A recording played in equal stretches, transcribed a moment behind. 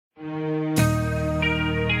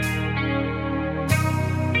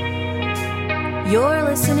You're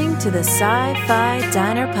listening to the SciFi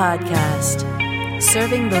Diner Podcast,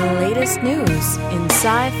 serving the latest news in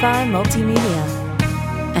sci-fi multimedia.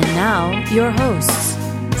 And now, your hosts,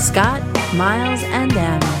 Scott, Miles, and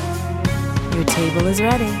Em. Your table is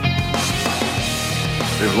ready.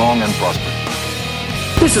 Live long and prosper.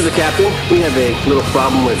 This is the captain. We have a little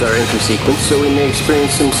problem with our entry sequence, so we may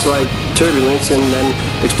experience some slight turbulence and then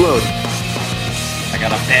explode. I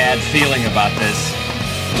got a bad feeling about this.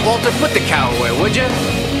 Walter, put the cow away, would you?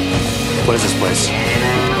 What is this place?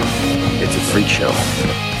 It's a freak show.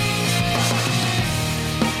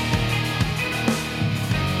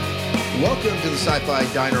 Welcome to the Sci-Fi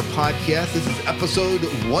Diner Podcast. This is episode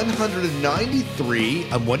 193.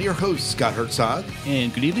 I'm one of your hosts, Scott Herzog.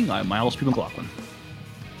 And good evening, I'm Miles P. McLaughlin.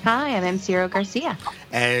 Hi, I'm Ciro Garcia.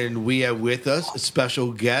 And we have with us a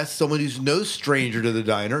special guest, someone who's no stranger to the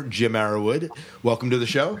diner, Jim Arrowwood. Welcome to the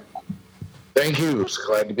show. Thank you.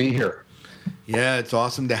 Glad to be here. Yeah, it's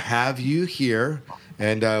awesome to have you here,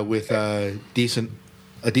 and with a decent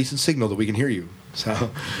signal that we can hear you.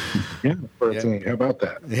 So, yeah. How about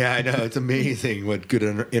that? Yeah, I know. It's amazing what good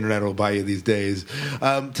internet will buy you these days.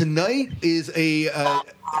 Tonight is a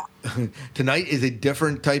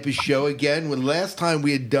different type of show again. When last time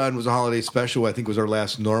we had done was a holiday special, I think was our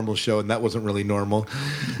last normal show, and that wasn't really normal.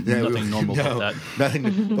 Nothing normal about that.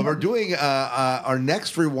 Nothing. But we're doing our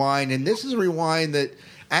next rewind, and this is a rewind that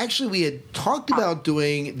actually we had talked about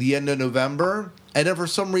doing the end of November. And then for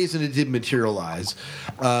some reason it didn't materialize.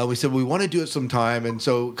 We said we want to do it sometime, and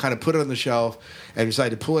so kind of put it on the shelf and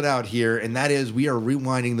decided to pull it out here. And that is, we are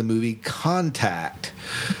rewinding the movie Contact.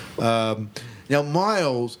 Now,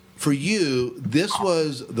 Miles, for you, this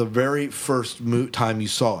was the very first time you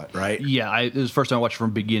saw it, right? Yeah, it was the first time I watched it from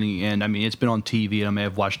the beginning, and I mean, it's been on TV, and I may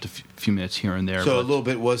have watched a few minutes here and there. So a little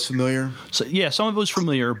bit was familiar? So yeah, some of it was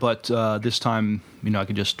familiar, but this time, I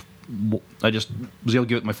just was able to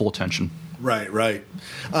give it my full attention. Right.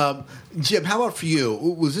 Jim, how about for you?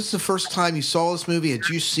 Was this the first time you saw this movie? Had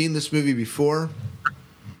you seen this movie before?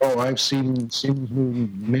 Oh, I've seen this movie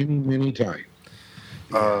many, many times.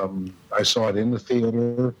 I saw it in the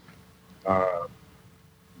theater.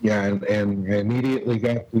 And immediately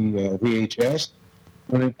got the VHS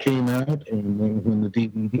when it came out, and then when the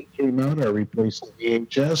DVD came out, I replaced the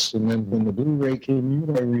VHS, and then when the Blu-ray came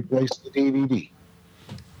out, I replaced the DVD.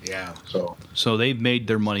 Yeah. So they've made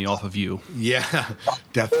their money off of you. Yeah,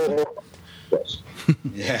 definitely. Yes.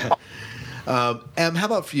 Yeah. Em, how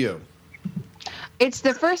about for you? It's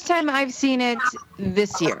the first time I've seen it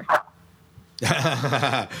this year.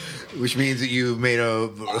 Which means that you've made a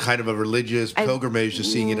kind of a religious pilgrimage to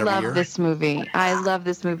seeing it every year? I love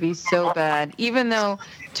this movie so bad. Even though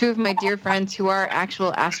two of my dear friends who are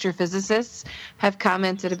actual astrophysicists have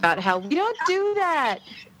commented about how we don't do that.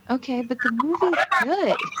 Okay, but the movie's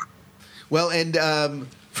good. Well, and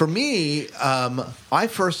for me, I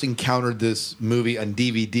first encountered this movie on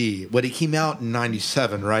DVD when it came out in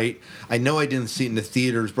 '97, right? I know I didn't see it in the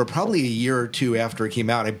theaters, but probably a year or two after it came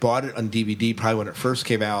out, I bought it on DVD probably when it first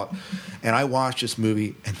came out, and I watched this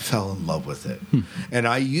movie and fell in love with it. And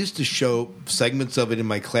I used to show segments of it in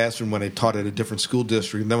my classroom when I taught at a different school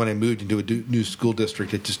district, and then when I moved into a new school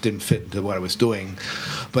district, it just didn't fit into what I was doing.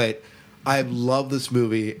 But I love this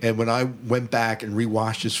movie, and when I went back and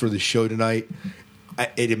rewatched this for the show tonight,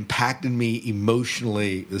 it impacted me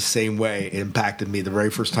emotionally the same way it impacted me the very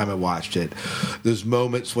first time I watched it. Those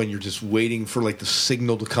moments when you're just waiting for like the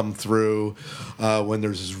signal to come through, when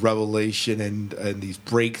there's this revelation and these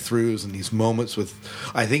breakthroughs and these moments with,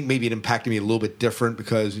 I think maybe it impacted me a little bit different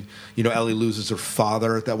because, Ellie loses her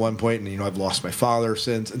father at that one point, and, I've lost my father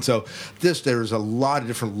since. And so there's a lot of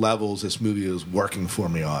different levels this movie was working for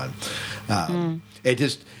me on.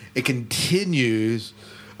 It continues...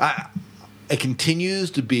 It continues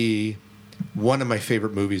to be one of my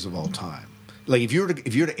favorite movies of all time. Like if you were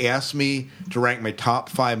to ask me to rank my top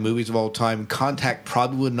 5 movies of all time, Contact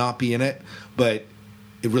probably would not be in it, but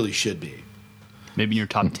it really should be. Maybe in your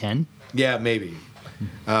top 10? Yeah, maybe.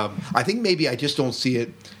 I think maybe I just don't see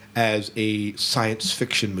it as a science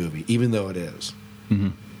fiction movie, even though it is. Mm-hmm.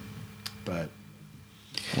 But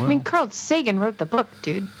I mean, Carl Sagan wrote the book,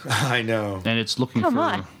 dude. I know, and it's looking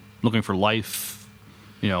for life.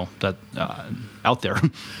 That out there.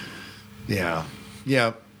 Yeah.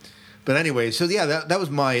 But anyway, so yeah, that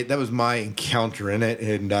was my encounter in it,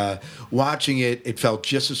 and watching it, it felt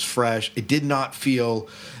just as fresh. It did not feel.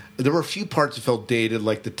 There were a few parts that felt dated,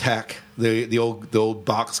 like the tech, the old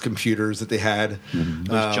box computers that they had,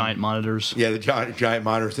 those giant monitors. Yeah, the giant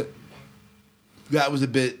monitors. That was a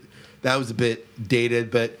bit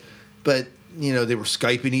dated, but they were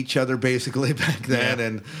Skyping each other basically back then,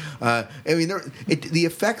 and I mean, the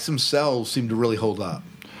effects themselves seem to really hold up.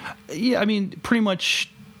 Yeah, I mean, pretty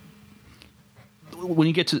much when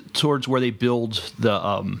you get towards where they build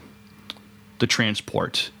the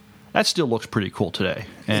transport, that still looks pretty cool today.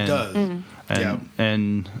 And, it does.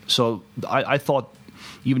 And so I thought,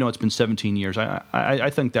 even though it's been 17 years, I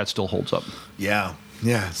think that still holds up. Yeah.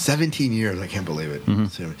 Yeah, 17 years. I can't believe it.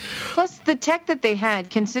 Mm-hmm. Plus, the tech that they had,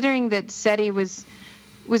 considering that SETI has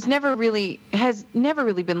never really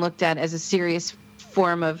been looked at as a serious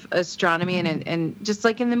form of astronomy, and just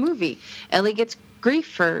like in the movie, Ellie gets grief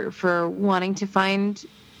for wanting to find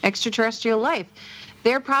extraterrestrial life.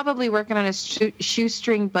 They're probably working on a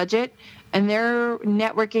shoestring budget, and they're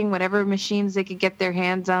networking whatever machines they could get their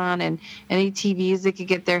hands on and any TVs they could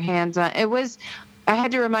get their hands on. I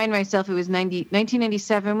had to remind myself it was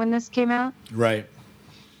 1997 when this came out. Right.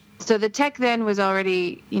 So the tech then was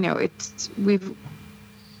already, we've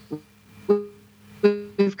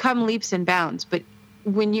come leaps and bounds. But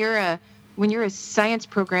when you're a science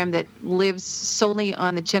program that lives solely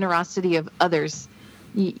on the generosity of others,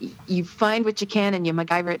 you find what you can and you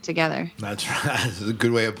MacGyver it together. That's right. That's a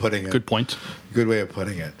good way of putting it. Good point. Good way of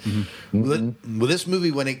putting it. Mm-hmm. Well, this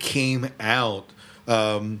movie, when it came out,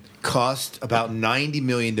 cost about $90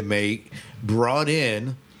 million to make, brought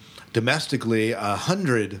in domestically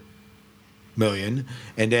 $100 million,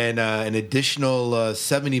 and then an additional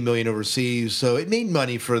 $70 million overseas. So it made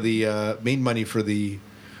money for the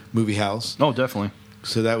movie house. Oh, definitely.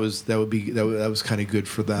 So that was kind of good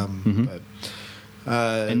for them. Mm-hmm. But,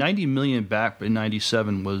 and $90 million back in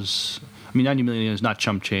 '97 was, I mean, $90 million is not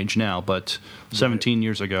chump change now, but 17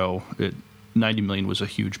 years ago, $90 million was a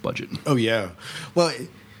huge budget. Oh yeah, well,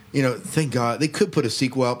 thank God they could put a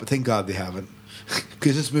sequel out, but thank God they haven't,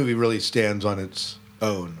 because this movie really stands on its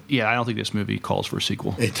own. Yeah, I don't think this movie calls for a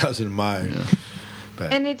sequel. It doesn't mind. Yeah.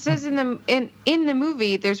 But. And it says in the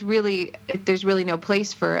movie, there's really no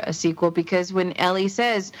place for a sequel, because when Ellie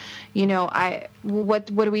says, what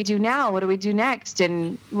do we do now? What do we do next?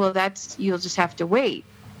 And well, you'll just have to wait.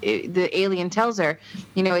 The alien tells her,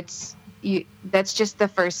 that's just the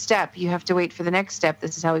first step. You have to wait for the next step.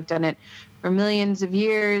 This is how we've done it for millions of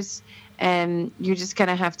years, and you're just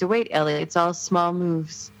gonna have to wait, Ellie. It's all small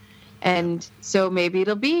moves, and so maybe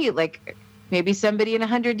it'll be like. Maybe somebody in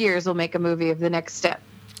 100 years will make a movie of the next step.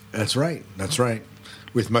 That's right.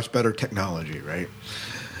 With much better technology, right?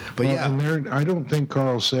 But and I don't think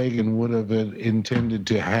Carl Sagan would have intended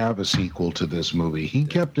to have a sequel to this movie. He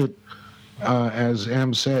kept it, as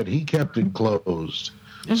Em said, he kept it closed.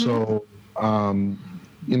 Mm-hmm. So,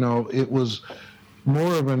 it was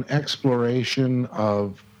more of an exploration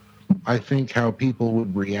of, I think, how people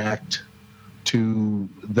would react to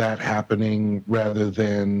that happening rather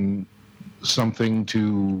than something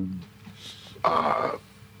to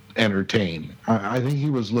entertain. I think he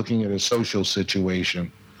was looking at a social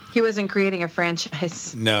situation. He wasn't creating a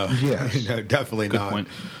franchise. No, yes. No, definitely Good not. Point.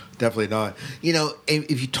 Definitely not.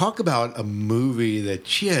 If you talk about a movie that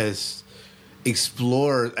just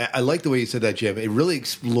explores, I like the way you said that, Jim. It really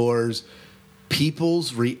explores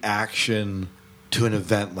people's reaction to an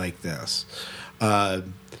event like this,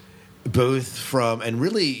 both from and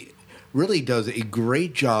really does a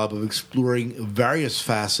great job of exploring various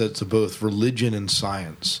facets of both religion and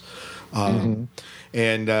science. And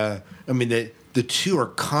I mean, the two are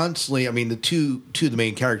constantly, I mean, the two of the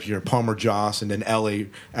main characters, Palmer Joss and then Ellie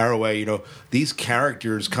Arroway, these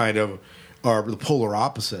characters kind of are the polar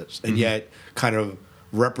opposites, and yet kind of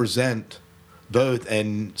represent both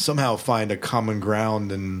and somehow find a common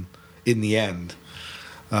ground in the end.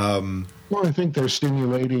 Well, I think they're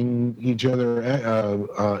stimulating each other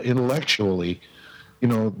intellectually.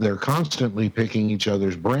 They're constantly picking each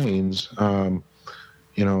other's brains.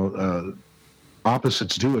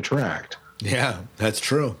 Opposites do attract. Yeah, that's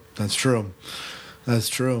true.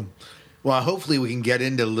 Well, hopefully we can get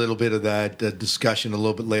into a little bit of that discussion a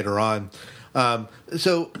little bit later on.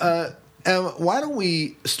 So why don't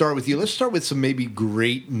we start with you? Let's start with some maybe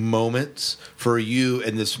great moments for you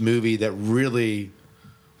in this movie that really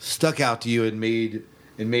stuck out to you and made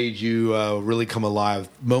you really come alive.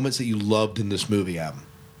 Moments that you loved in this movie, Adam.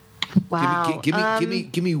 Wow. Give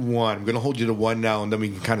me one. I'm going to hold you to one now, and then we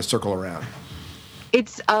can kind of circle around.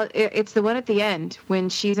 It's the one at the end when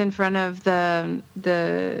she's in front of the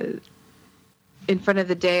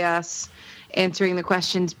dais, answering the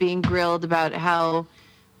questions, being grilled about how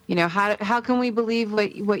can we believe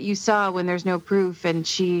what you saw when there's no proof, and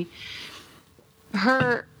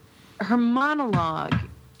her monologue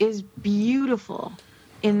is beautiful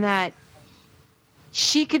in that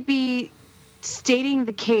she could be stating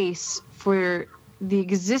the case for the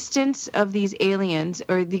existence of these aliens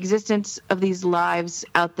or the existence of these lives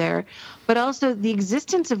out there, but also the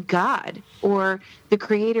existence of God or the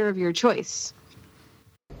creator of your choice.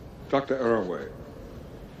 Dr. Arroway,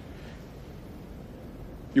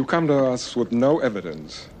 you come to us with no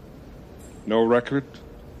evidence, no record,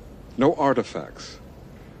 no artifacts,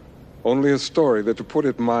 only a story that, to put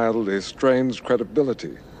it mildly, strains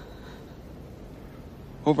credibility.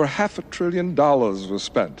 Over $500 billion was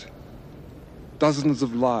spent. Dozens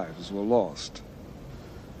of lives were lost.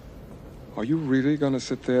 Are you really going to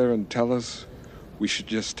sit there and tell us we should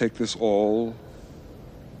just take this all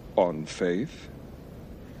on faith?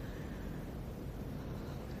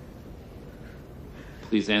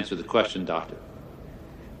 Please answer the question, Doctor.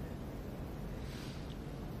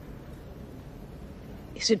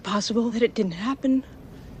 Is it possible that it didn't happen?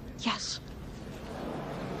 Yes.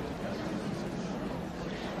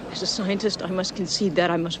 As a scientist, I must concede that.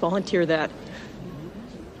 I must volunteer that.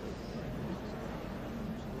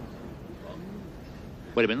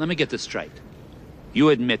 Wait a minute, let me get this straight. You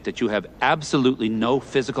admit that you have absolutely no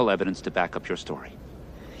physical evidence to back up your story.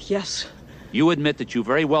 Yes. You admit that you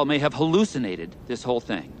very well may have hallucinated this whole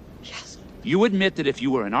thing. Yes. You admit that if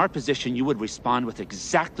you were in our position, you would respond with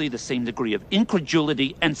exactly the same degree of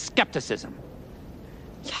incredulity and skepticism.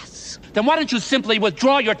 Yes. Then why don't you simply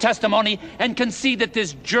withdraw your testimony and concede that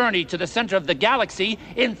this journey to the center of the galaxy,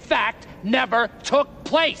 in fact, never took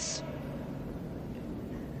place?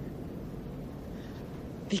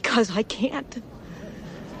 Because I can't.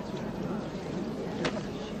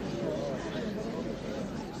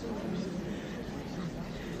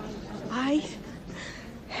 I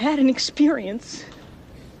had an experience.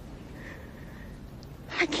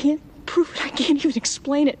 I can't prove it. I can't even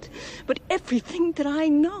explain it. But everything that I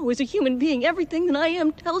know as a human being, everything that I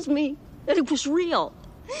am tells me that it was real.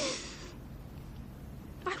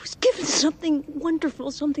 I was given something wonderful,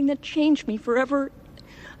 something that changed me forever.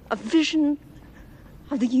 A vision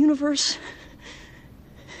of the universe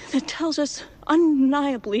that tells us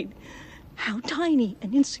undeniably how tiny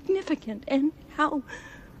and insignificant and how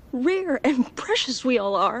rare and precious we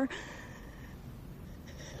all are.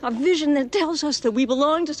 A vision that tells us that we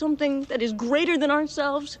belong to something that is greater than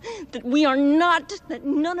ourselves, that we are not, that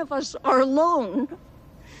none of us are alone.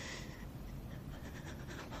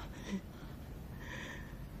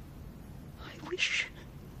 I wish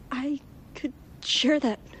I could share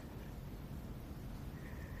that.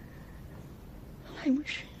 I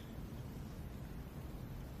wish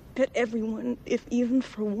that everyone, if even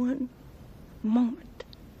for one moment,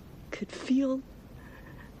 could feel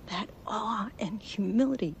that awe and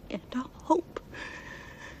humility and hope.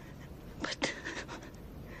 But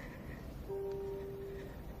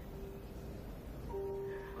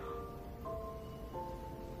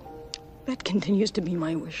that continues to be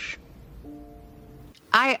my wish.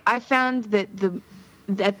 I found that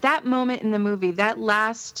at that moment in the movie, that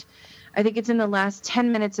last, I think it's in the last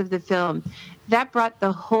 10 minutes of the film, that brought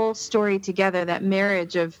the whole story together, that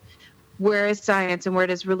marriage of where is science and where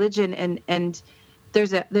does religion, and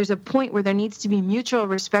there's a point where there needs to be mutual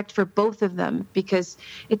respect for both of them, because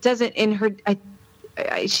it doesn't, in her,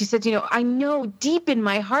 she said, I know deep in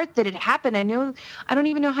my heart that it happened. I don't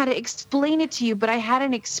even know how to explain it to you, but I had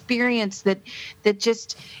an experience that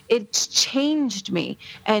just, it changed me.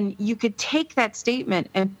 And you could take that statement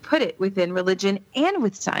and put it within religion and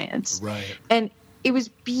with science. Right. And it was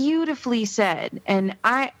beautifully said. And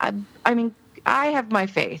I mean, I have my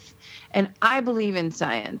faith and I believe in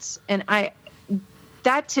science. And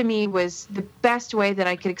that to me was the best way that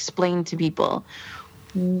I could explain to people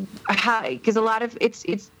how, because a lot of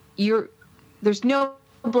there's no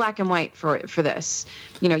black and white for this.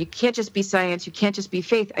 You can't just be science, you can't just be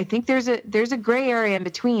faith. I think there's a gray area in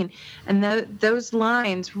between, and those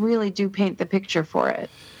lines really do paint the picture for it.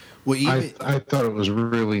 Well, I thought it was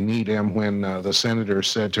really neat, Em, when the senator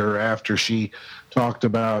said to her after she talked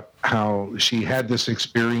about how she had this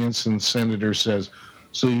experience, and the senator says,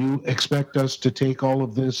 "So you expect us to take all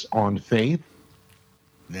of this on faith?"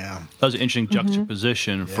 Yeah. That was an interesting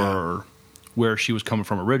juxtaposition for where she was coming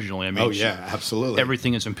from originally. I mean, absolutely.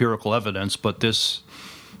 Everything is empirical evidence, but this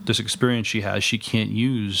experience she has, she can't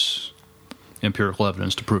use empirical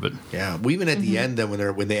evidence to prove it. Yeah. Well, even at the end, then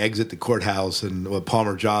when they exit the courthouse and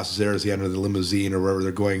Palmer Joss is there as the end of the limousine or wherever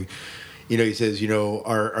they're going, he says,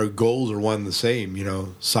 our goals are one and the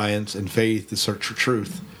same. Science and faith, the search for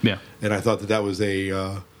truth. Yeah. And I thought that was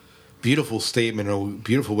a beautiful statement, a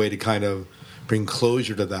beautiful way to kind of bring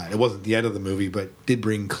closure to that. It wasn't the end of the movie, but did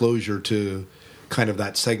bring closure to kind of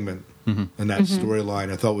that segment and that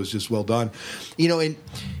storyline. I thought was just well done. And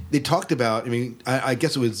they talked about, I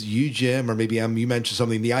guess it was you, Jim, or maybe you mentioned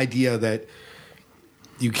something, the idea that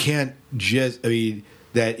you can't just. I mean,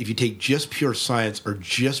 that if you take just pure science or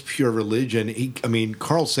just pure religion,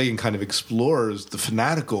 Carl Sagan kind of explores the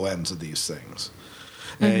fanatical ends of these things.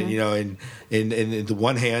 And in the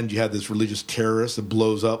one hand, you have this religious terrorist that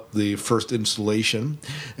blows up the first installation,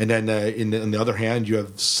 and then on the other hand, you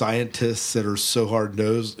have scientists that are so hard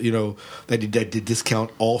nosed, that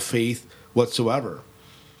discount all faith whatsoever.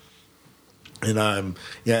 And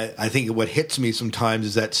I think what hits me sometimes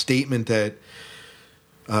is that statement that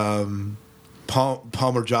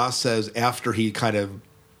Palmer Joss says after he kind of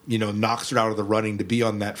knocks her out of the running to be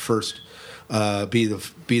on that first. Be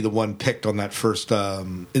the one picked on that first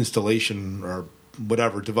installation or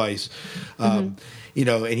whatever device, and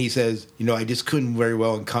he says, I just couldn't very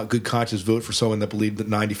well in good conscience vote for someone that believed that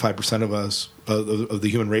 95% of us of the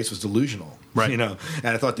human race was delusional, right? And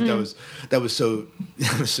I thought that was so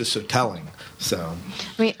just so telling. So,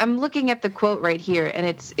 I'm looking at the quote right here, and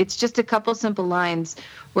it's just a couple simple lines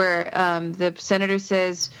where the senator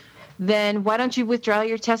says, then why don't you withdraw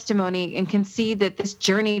your testimony and concede that this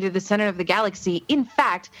journey to the center of the galaxy, in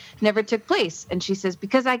fact, never took place? And she says,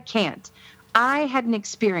 because I can't. I had an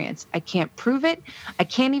experience. I can't prove it. I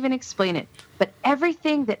can't even explain it. But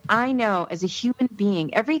everything that I know as a human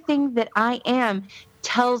being, everything that I am,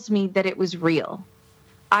 tells me that it was real.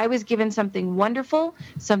 I was given something wonderful,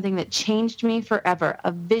 something that changed me forever,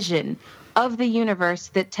 a vision of the universe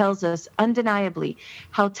that tells us undeniably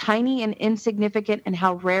how tiny and insignificant and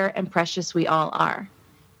how rare and precious we all are.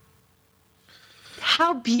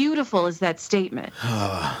 How beautiful is that statement?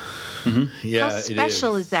 Yeah, how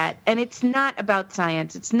special is that? And it's not about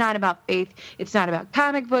science. It's not about faith. It's not about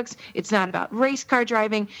comic books. It's not about race car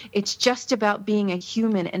driving. It's just about being a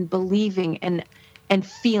human and believing and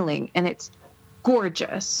feeling. And it's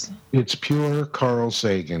gorgeous. It's pure Carl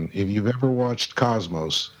Sagan. If you've ever watched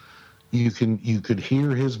Cosmos, you could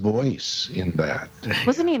hear his voice in that.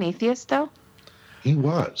 Wasn't he an atheist, though? He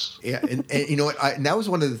was. Yeah, and you know what? And that was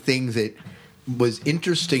one of the things that was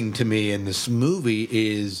interesting to me in this movie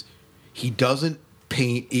is he doesn't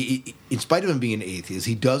paint, in spite of him being an atheist,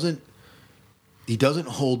 he doesn't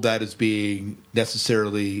hold that as being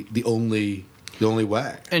necessarily the only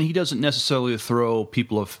way. And he doesn't necessarily throw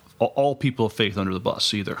all people of faith under the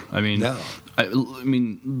bus either. I mean, no. I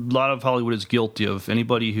mean, a lot of Hollywood is guilty of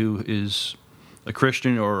anybody who is a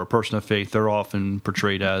Christian or a person of faith. They're often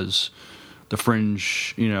portrayed as the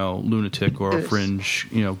fringe, lunatic or a fringe,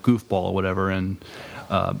 goofball or whatever. And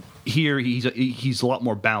here he's a lot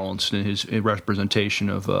more balanced in his representation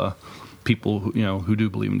of people who do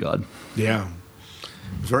believe in God. Yeah,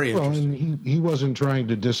 very interesting. Well, and he wasn't trying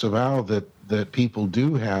to disavow that people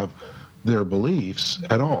do have their beliefs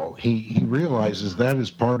at all. He realizes that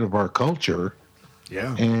is part of our culture.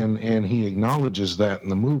 Yeah. And he acknowledges that in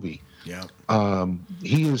the movie. Yeah.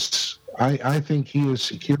 He is I think he was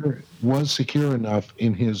secure enough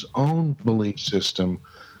in his own belief system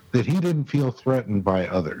that he didn't feel threatened by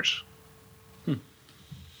others.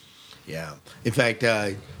 Yeah. In fact,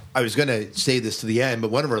 I was going to say this to the end,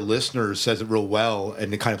 but one of our listeners says it real well,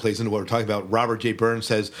 and it kind of plays into what we're talking about. Robert J. Burns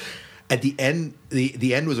says, at the end,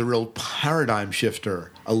 the end was a real paradigm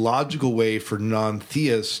shifter, a logical way for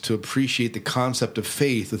non-theists to appreciate the concept of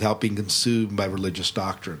faith without being consumed by religious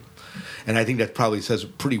doctrine. And I think that probably says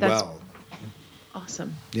it pretty well.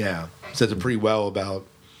 Awesome. Yeah, says it pretty well about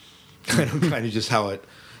kind of just how it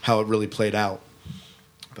really played out.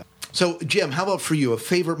 So, Jim, how about for you? A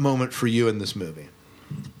favorite moment for you in this movie?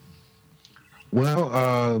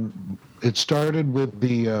 Well, it started with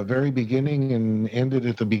the very beginning and ended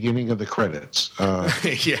at the beginning of the credits. Yeah,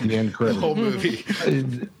 the end credits. The whole movie.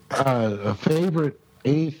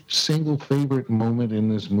 A single favorite moment in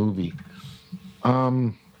this movie.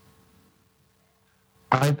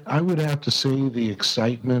 I would have to say the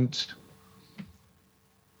excitement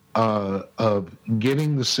of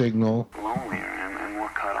getting the signal. Lonelier and more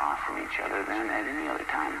cut off from each other than at any other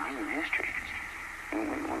time in human history.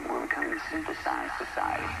 We're becoming a synthesized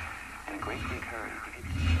society in a great big hurry.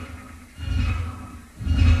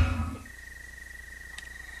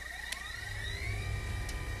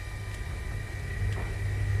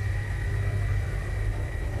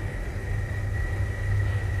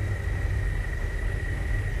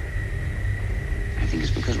 I think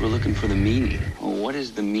it's because we're looking for the meaning. Well, what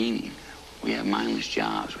is the meaning? We have mindless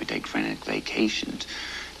jobs. We take frantic vacations,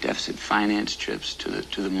 deficit finance trips to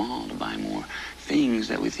the mall to buy more things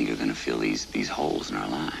that we think are going to fill these holes in our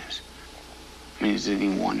lives. I mean, is it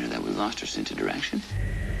any wonder that we've lost our sense of direction?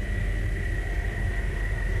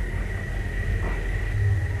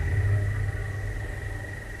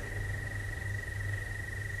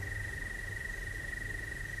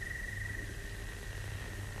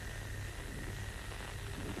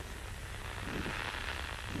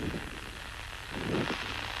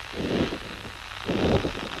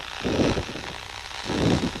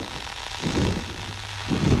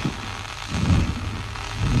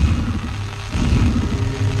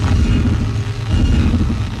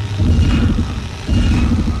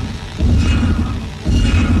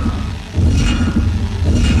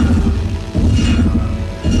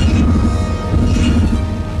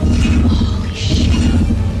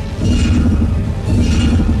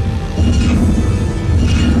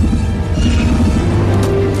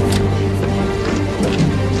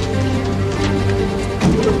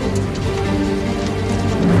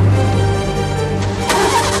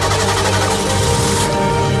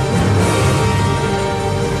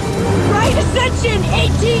 ascension,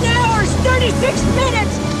 18 hours, 36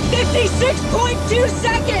 minutes, 56.2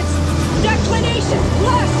 seconds. Declination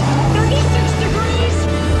plus 36 degrees,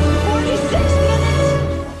 46 minutes,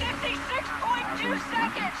 56.2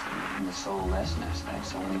 seconds. And the soullessness,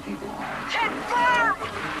 that's only people who are. Confirm!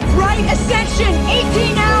 Right ascension,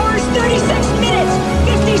 18 hours, 36 minutes,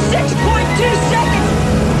 56.2 seconds.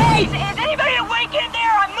 Hey, is anybody awake in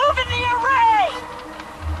there? I'm moving the array.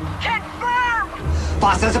 Confirm!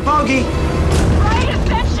 Boss has a bogey. Right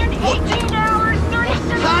ascension, 18 hours, 36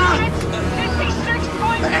 minutes, 56.2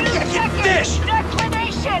 seconds. Fish.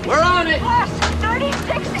 Declination. We're on it. Plus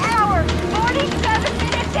 36 hours, 47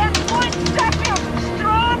 minutes and 1 second.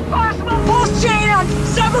 Strong possible pulse chain on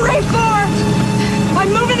subarray formed.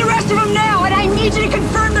 I'm moving the rest of them now, and I need you to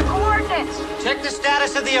confirm the coordinates. Check the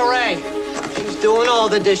status of the array. She's doing all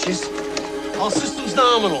the dishes. All systems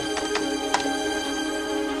nominal.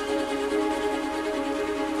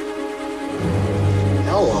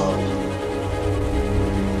 Hello.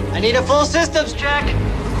 I need a full systems check.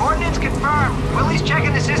 Coordinates confirmed. Willie's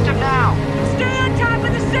checking the system now. Stay on top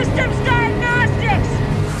of the system's diagnostics.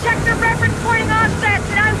 Check the reference pointing offsets,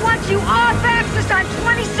 and I want you off axis on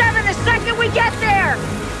 27 the second we get there.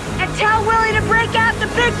 And tell Willie to break out the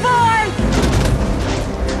big boy.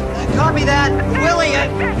 Copy that. Willie, yeah,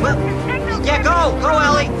 go,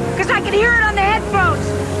 Ellie. Because I can hear it on the headphones.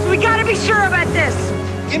 So we gotta be sure about this.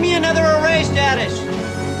 Give me another array status.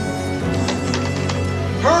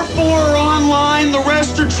 Her 4 are online, the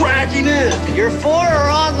rest are tracking in. Your 4 are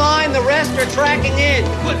online, the rest are tracking in.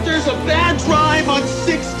 But there's a bad drive on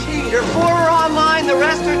 16. Your 4 are online, the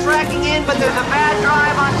rest are tracking in, but there's a bad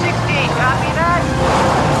drive on 16. Copy that?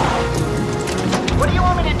 What do you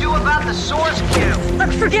want me to do about the source queue?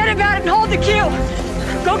 Look, forget about it and hold the queue.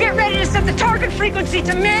 Go get ready to set the target frequency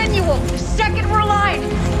to manual the second we're aligned.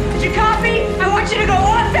 Did you copy? I want you to go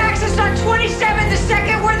off axis on 27 the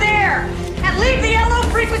second we're there. And leave the LO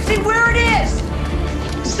frequency where it is.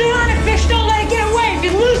 Stay on it, fish. Don't let it get away. If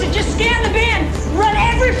you lose it, just scan the band. Run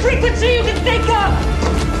every frequency you can think of.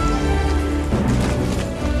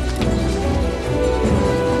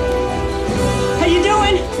 How you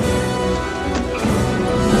doing?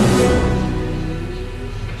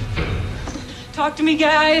 Talk to me,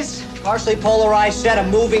 guys. Partially polarized set of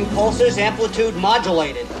moving pulses, amplitude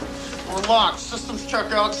modulated. We're locked. Systems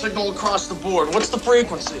check out, signal across the board. What's the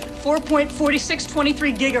frequency?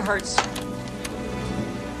 4.4623 gigahertz.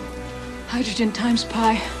 Hydrogen times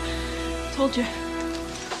pi. Told you.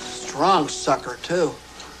 Strong sucker, too.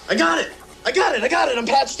 I got it. I'm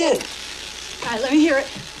patched in. All right, let me hear it.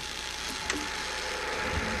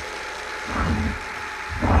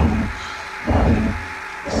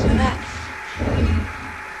 Listen to that.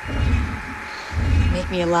 Make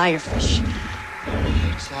me a liar, fish.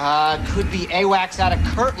 Could be AWACS out of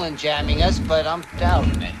Kirtland jamming us, but I'm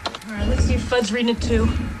doubting it. All right, let's see if Fud's reading it too.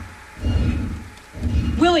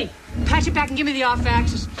 Willie, patch it back and give me the off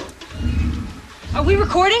axis. Are we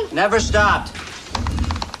recording? Never stopped.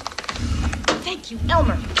 Thank you,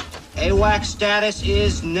 Elmer. AWACS status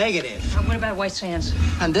is negative. What about White Sands?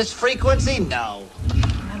 On this frequency, no.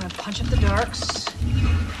 I'm gonna punch up the darks.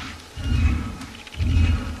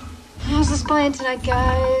 How's the spine tonight,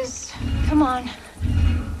 guys? Come on.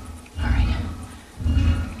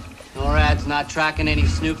 NORAD's not tracking any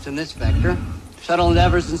snoops in this vector. Shuttle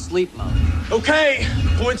Endeavor's in sleep mode. Okay,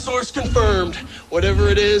 point source confirmed. Whatever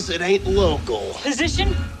it is, it ain't local.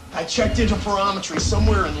 Position? I checked interferometry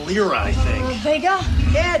somewhere in Lyra, I think. Vega?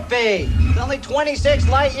 Can't be. It's only 26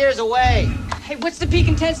 light years away. Hey, what's the peak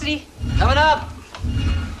intensity? Coming up.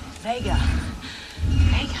 Vega,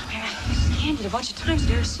 man, I scanned it a bunch of times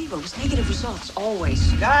at Arecibo. It was negative results,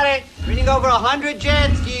 always. Got it. Reading over 100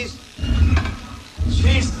 Janskis.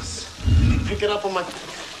 Jesus. Pick it up on my...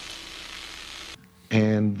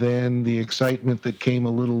 And then the excitement that came a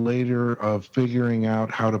little later of figuring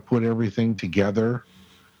out how to put everything together.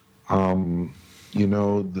 How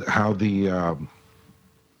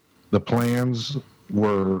the plans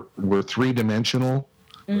were 3-dimensional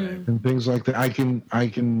and things like that. I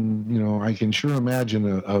can sure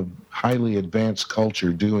imagine a highly advanced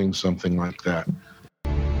culture doing something like that.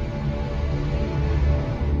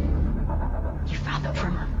 You found the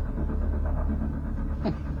primer.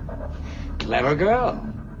 Clever girl.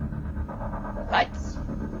 Lights.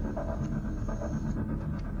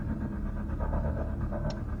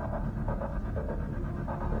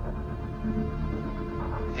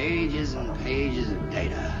 Pages and pages of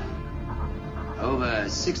data. Over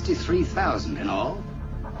 63,000 in all.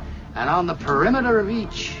 And on the perimeter of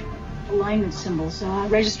each... Alignment symbols,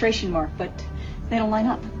 registration mark, but they don't line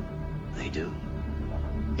up. They do.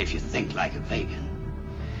 If you think like a Vegan.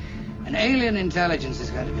 An alien intelligence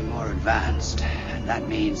has got to be more advanced, and that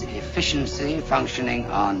means efficiency functioning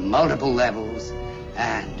on multiple levels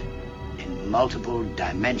and in multiple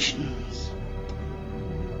dimensions.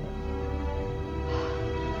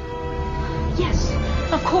 Yes,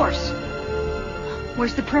 of course.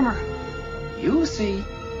 Where's the primer? You'll see.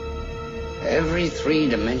 Every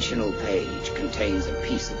three-dimensional page contains a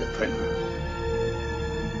piece of the primer.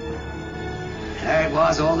 There it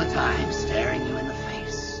was all the time, staring you in the face.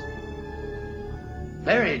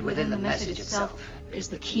 Buried within the message itself is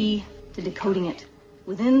the key to decoding it.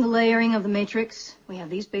 Within the layering of the matrix, we have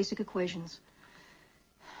these basic equations.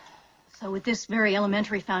 So with this very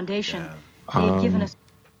elementary foundation, they've given us...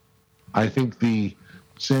 I think the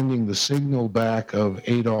sending the signal back of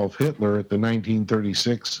Adolf Hitler at the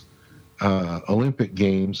 1936 Olympic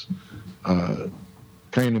Games kind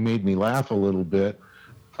of made me laugh a little bit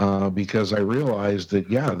because I realized that,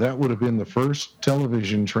 that would have been the first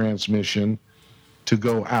television transmission to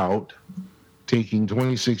go out, taking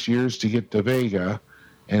 26 years to get to Vega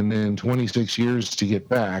and then 26 years to get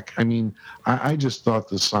back. I mean, I just thought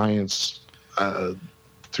the science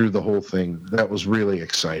through the whole thing, that was really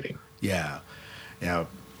exciting. Yeah.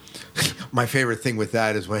 My favorite thing with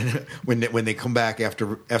that is when they come back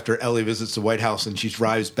after Ellie visits the White House and she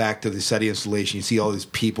drives back to the SETI installation. You see all these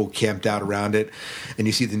people camped out around it, and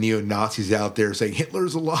you see the neo-Nazis out there saying,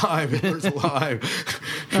 "Hitler's alive! Hitler's alive!"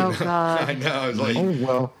 Oh God! I know. It's like, oh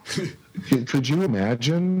well. Could you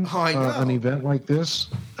imagine an event like this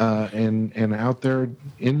and out there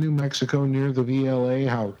in New Mexico near the VLA,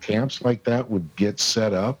 how camps like that would get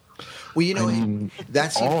set up? Well, I mean,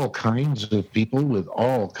 that's all kinds of people with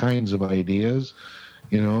all kinds of ideas.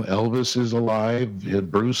 Elvis is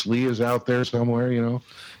alive. Bruce Lee is out there somewhere. Yeah,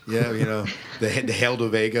 the Hail to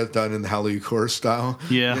Vega done in the Hallelujah Chorus style.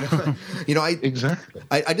 Yeah, exactly.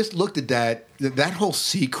 I just looked at that whole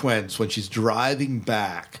sequence when she's driving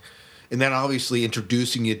back, and then obviously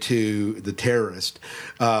introducing you to the terrorist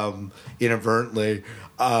inadvertently,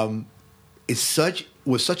 was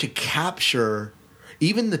such a capture.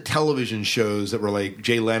 Even the television shows that were like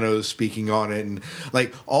Jay Leno speaking on it, and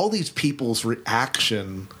like all these people's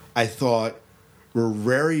reaction, I thought were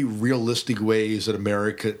very realistic ways that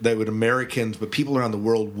Americans, but people around the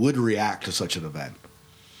world would react to such an event,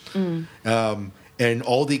 and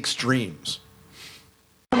all the extremes.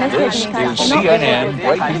 This is CNN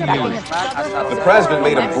breaking news. The president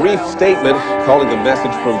made a brief statement calling the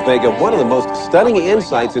message from Vega one of the most stunning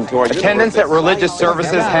insights into our attendance at religious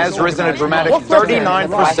services has risen a dramatic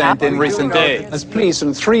 39% in recent days. As police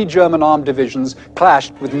in 3 German armed divisions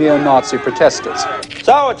clashed with neo-Nazi protesters.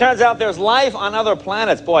 So it turns out there's life on other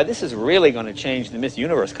planets. Boy, this is really going to change the Miss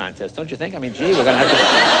Universe contest, don't you think? I mean, gee, we're going to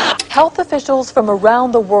have to... Health officials from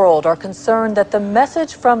around the world are concerned that the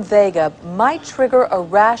message from Vega might trigger a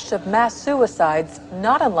rash of mass suicides,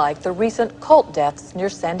 not unlike the recent cult deaths near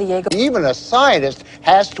San Diego. Even a scientist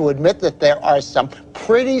has to admit that there are some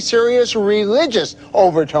pretty serious religious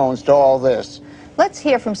overtones to all this. Let's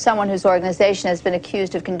hear from someone whose organization has been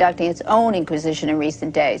accused of conducting its own inquisition in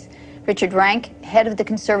recent days. Richard Rank, head of the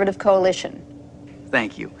Conservative Coalition.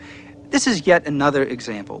 Thank you. This is yet another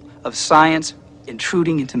example of science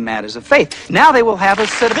intruding into matters of faith. Now they will have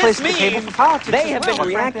us set a place at the table for politics. They have been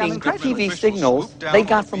reacting to TV signals they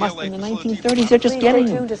got from us in the 1930s. They're just getting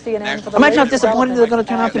them. Imagine how disappointed they're going to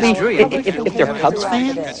turn out to be if they're Cubs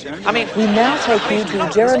fans. I mean, we now take you to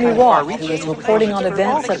Jeremy Roth, who is reporting on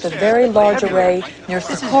events at the Very Large Array near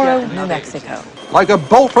Socorro, New Mexico. Like a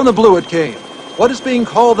bolt from the blue it came. What is being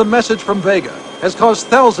called the message from Vega has caused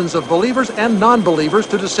thousands of believers and non-believers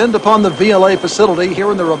to descend upon the VLA facility here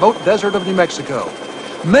in the remote desert of New Mexico.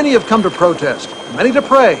 Many have come to protest, many to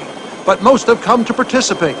pray, but most have come to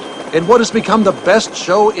participate in what has become the best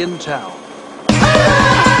show in town.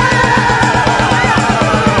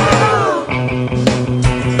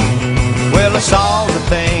 Well, I saw the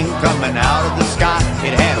thing coming out of the sky.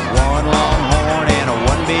 It had one long horn and a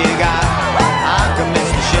one big eye. I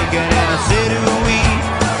commenced to shaking and I said, ooh-wee,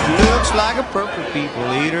 looks like a purple people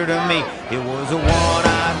eater to me. It was a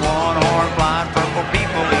one-eyed, one-horned, blind purple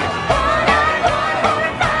people eater.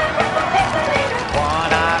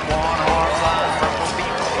 One-eyed, one-horned, blind purple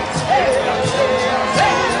people eater.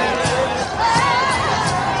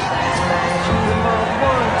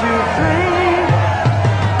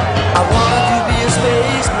 I want to be a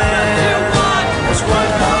spaceman. That's what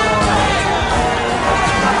I want.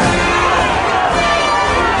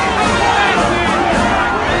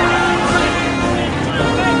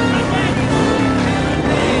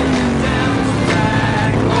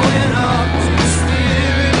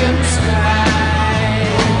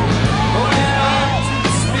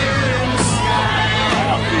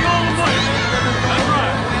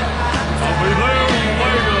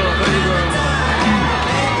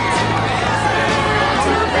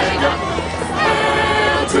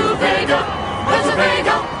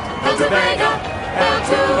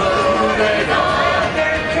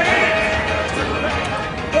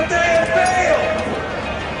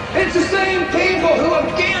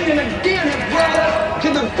 and again have brought us to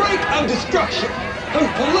the brink of destruction,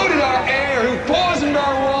 who've polluted our air, who've poisoned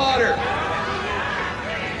our water.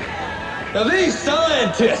 Now these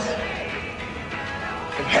scientists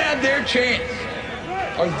have had their chance.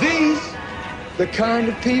 Are these the kind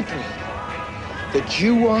of people that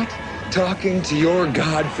you want talking to your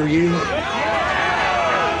God for you?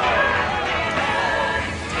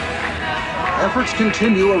 Efforts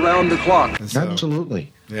continue around the clock.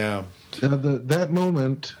 Absolutely. Yeah. That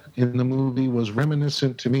moment in the movie was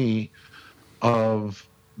reminiscent to me of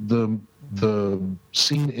the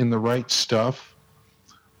scene in The Right Stuff,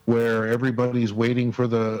 where everybody's waiting for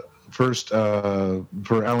the first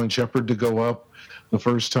for Alan Shepard to go up the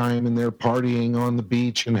first time, and they're partying on the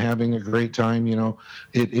beach and having a great time. You know,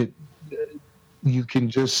 you can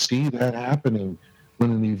just see that happening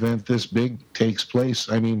when an event this big takes place.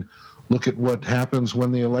 I mean, look at what happens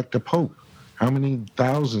when they elect a pope. How many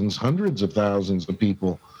thousands, hundreds of thousands of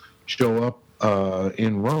people show up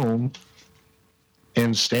in Rome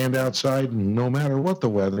and stand outside, no matter what the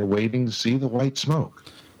weather, waiting to see the white smoke.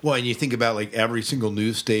 Well, and you think about like every single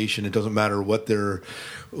news station, it doesn't matter what their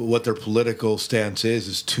political stance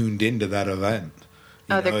is tuned into that event.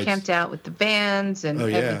 They're camped out with the bands and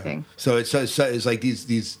everything. So it's like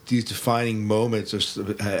these defining moments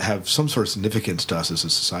have some sort of significance to us as a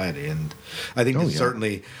society, and I think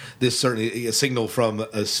certainly a signal from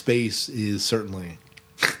a space is certainly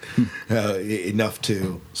enough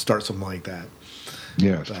to start something like that.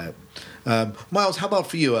 Yes. But, Miles, how about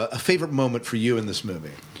for you? A favorite moment for you in this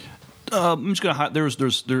movie? I'm just gonna.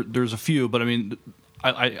 There's a few, but I mean,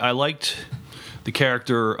 I liked the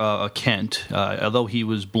character Kent. Although he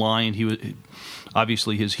was blind, he was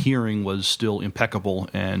obviously his hearing was still impeccable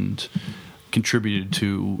and contributed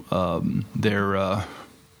to their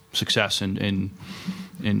success in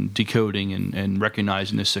decoding and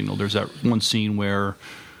recognizing this signal. There's that one scene where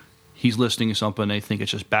he's listening to something and they think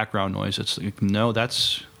it's just background noise. It's like, no,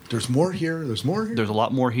 that's... There's more here. There's more here. There's a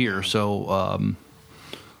lot more here. So,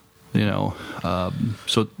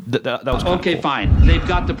 so that was okay, cool. Fine. They've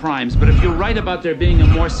got the primes, but if you're right about there being a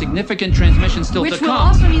more significant transmission still Which to come... will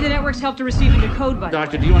also need the network's help to receive and decode, by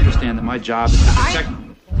Doctor, do you understand that my job is to protect...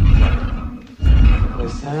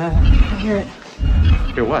 What's that? I hear it.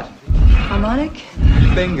 Hear what? Harmonic?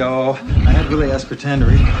 Bingo. I had Willie ask pretend to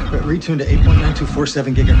retune to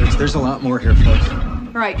 8.9247 gigahertz. There's a lot more here, folks.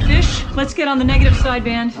 All right, Fish, let's get on the negative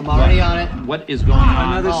sideband. I'm already on it. What is going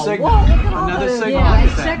on? Another signal. Whoa, look at all Another this. signal. Yeah, Look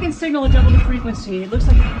a at that. second signal at double the frequency. It looks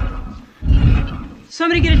like...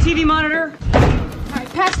 Somebody get a TV monitor. All right,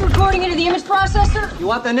 patch the recording into the image processor. You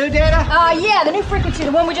want the new data? Yeah, the new frequency,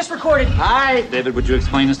 the one we just recorded. All right. David, would you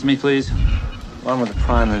explain this to me, please? Along with the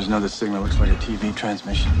prime, there's another signal. Looks like a TV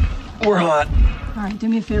transmission. We're hot. All right, do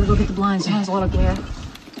me a favor, go get the blinds. There's a lot of glare.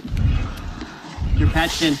 You're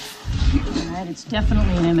patched in. All right, it's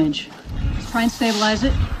definitely an image. Let's try and stabilize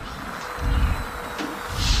it.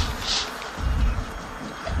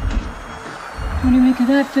 What do you make of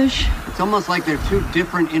that, Fish? It's almost like they're two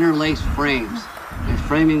different interlaced frames. They're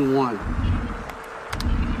framing one.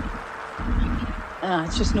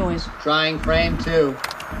 It's just noise. Trying frame two.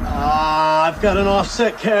 I've got an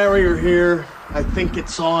offset carrier here. I think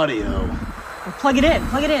it's audio. Well, plug it in.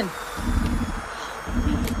 Plug it in.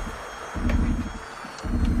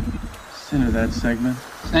 Center that segment.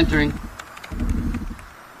 Centering.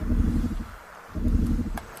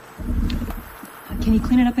 Can you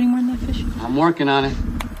clean it up any more than that, Fish? I'm working on it.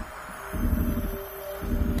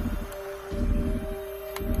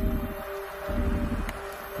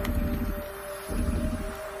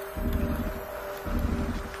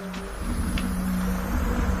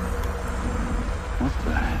 What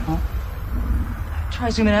the hell? Try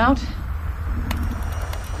zooming out.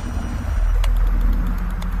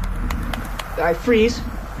 All right, freeze.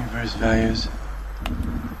 Reverse values.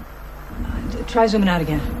 Try zooming out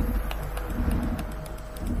again.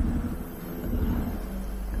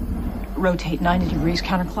 Rotate 90 degrees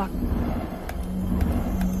counterclock.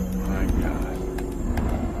 My God.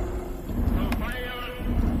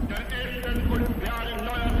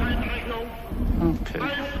 Okay.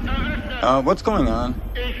 What's going on?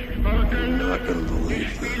 I'm not gonna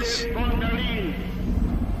believe this.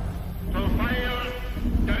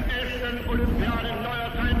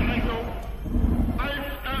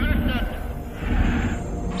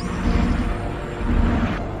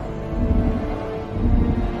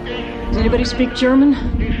 Does anybody speak German?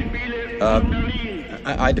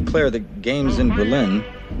 I declare the games in Berlin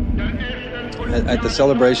at the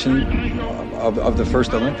celebration of the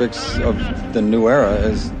first Olympics of the new era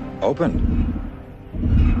is open.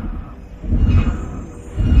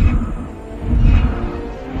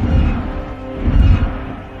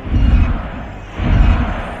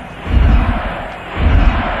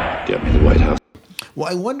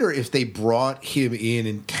 I wonder if they brought him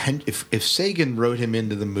in if Sagan wrote him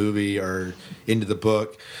into the movie or into the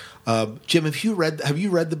book. Jim, have you read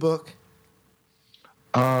the book?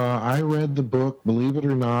 I read the book. Believe it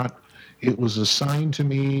or not, it was assigned to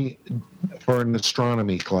me for an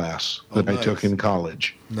astronomy class that I took in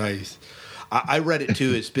college. Nice. I read it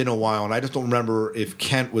too. It's been a while, and I just don't remember if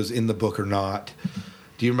Kent was in the book or not.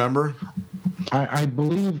 Do you remember? I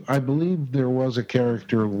believe there was a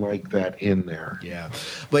character like that in there. Yeah,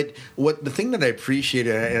 but the thing that I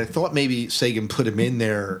appreciated, and I thought maybe Sagan put him in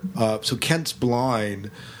there, so Kent's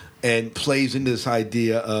blind and plays into this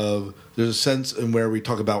idea of there's a sense in where we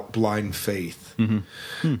talk about blind faith,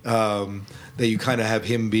 that you kind of have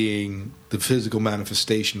him being the physical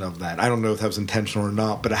manifestation of that. I don't know if that was intentional or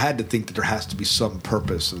not, but I had to think that there has to be some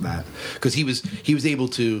purpose in that because he was able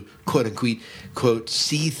to quote unquote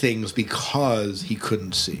see things because he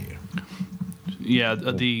couldn't see. Yeah,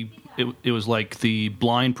 it was like the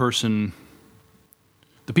blind person,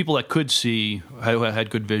 the people that could see, who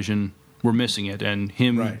had good vision, were missing it, and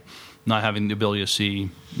him not having the ability to see,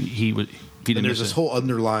 he didn't. And there's this whole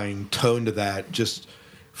underlying tone to that, just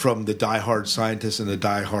from the diehard scientists and the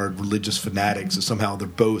diehard religious fanatics, that somehow they're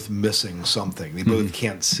both missing something. They both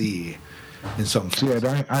can't see in some sense.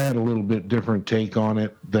 Yeah, I had a little bit different take on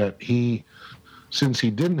it, that since he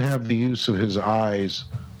didn't have the use of his eyes,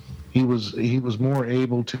 he was more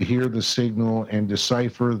able to hear the signal and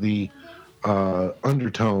decipher the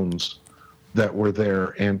undertones that were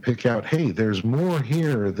there and pick out, hey, there's more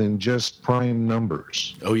here than just prime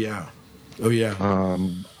numbers. Oh yeah.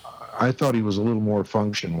 I thought he was a little more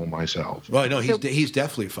functional myself. Well, no, he's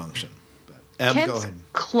definitely functional. Kent go ahead.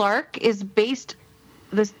 Clark is based.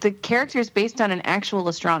 The character is based on an actual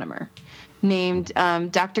astronomer named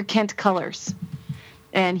Dr. Kent Cullors,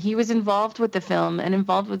 and he was involved with the film and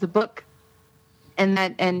involved with the book.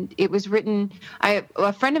 And it was written.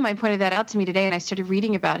 A friend of mine pointed that out to me today, and I started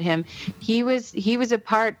reading about him. He was a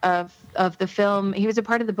part of the film. He was a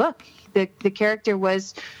part of the book. The character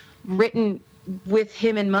was written with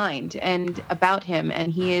him in mind and about him,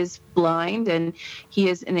 and he is blind, and he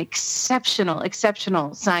is an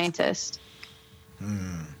exceptional scientist.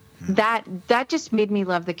 That just made me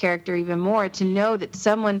love the character even more, to know that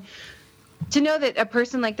a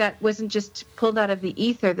person like that wasn't just pulled out of the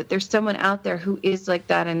ether, that there's someone out there who is like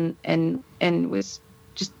that and was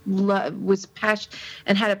just was passion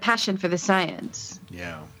and had a passion for the science.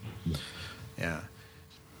 Yeah.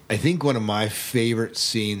 I think one of my favorite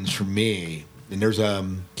scenes for me, and there's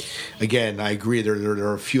again, I agree, there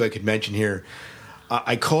are a few I could mention here.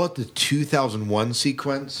 I call it the 2001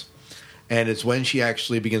 sequence, and it's when she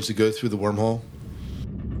actually begins to go through the wormhole.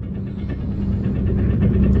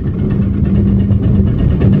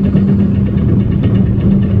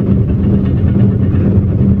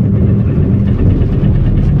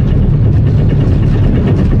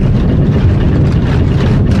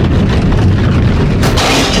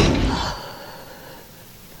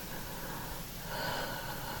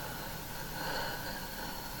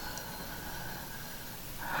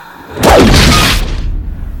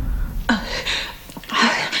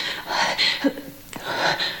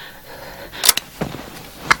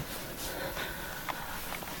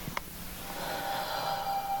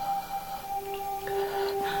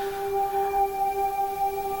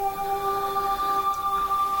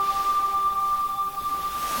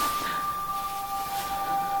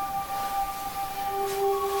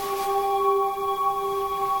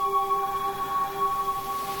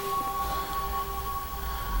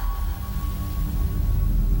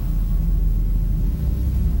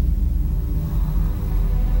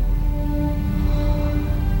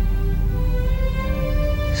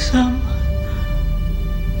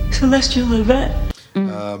 Celestial event.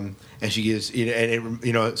 And she is,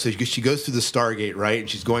 so she goes through the Stargate, right? And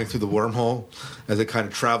she's going through the wormhole as it kind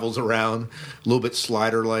of travels around, a little bit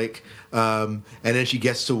slider-like. And then she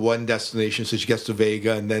gets to one destination, so she gets to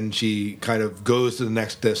Vega, and then she kind of goes to the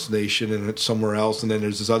next destination, and it's somewhere else. And then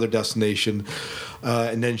there's this other destination,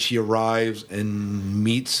 and then she arrives and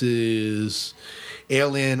meets his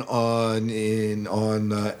alien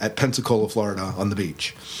at Pensacola, Florida, on the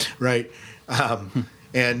beach, right?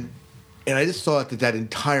 And I just thought that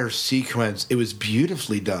entire sequence, it was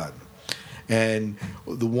beautifully done. And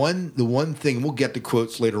the one thing, we'll get to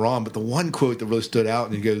quotes later on, but the one quote that really stood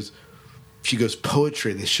out, and she goes,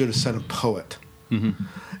 poetry, they should have sent a poet. Mm-hmm.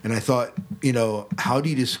 And I thought, how do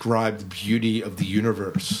you describe the beauty of the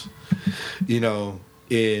universe,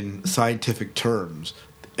 in scientific terms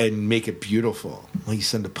and make it beautiful? Well, you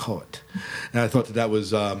send a poet. And I thought that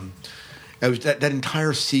was that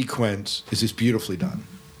entire sequence is just beautifully done.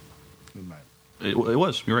 It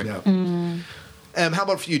was. You're right. Yeah. How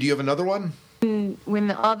about for you? Do you have another one?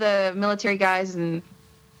 When all the military guys and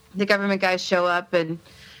the government guys show up and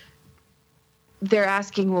they're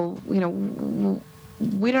asking, well,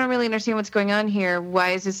 we don't really understand what's going on here. Why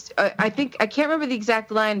is this? I can't remember the exact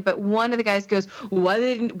line, but one of the guys goes, why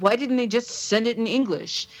didn't they just send it in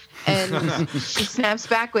English? And she snaps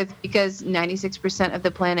back with, because 96% of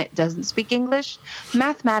the planet doesn't speak English.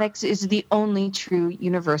 Mathematics is the only true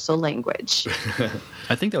universal language.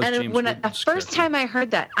 I think that was James Woods' the first time I heard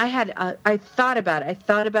that, I thought about it. I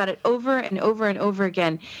thought about it over and over and over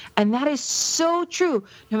again. And that is so true.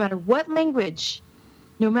 No matter what language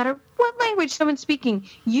someone's speaking,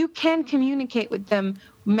 you can communicate with them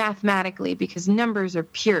mathematically because numbers are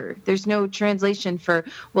pure. There's no translation for,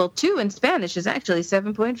 2 in Spanish is actually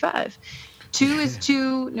 7.5. 2 is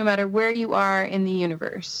 2 no matter where you are in the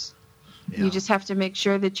universe. Yeah. You just have to make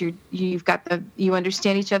sure that you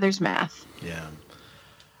understand each other's math. Yeah.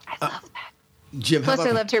 I love that. Jim, plus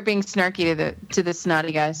I loved her being snarky to the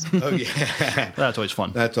snotty guys. Oh, yeah. That's always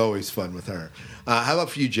fun. That's always fun with her. How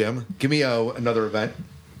about for you, Jim? Give me another event.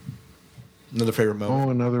 Another favorite moment. Oh,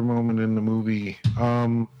 another moment in the movie.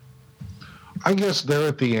 I guess there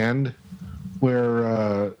at the end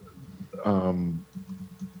where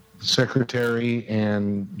Secretary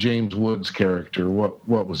and James Woods' character,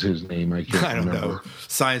 what was his name? I can't remember. I don't know.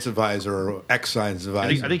 Science advisor or ex-science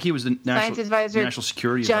advisor. I think he was the science advisor, national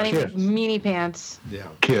security Johnny advisor. Meanie Pants. Yeah.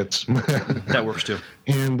 Kits. That works too.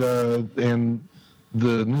 And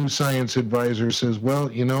the new science advisor says,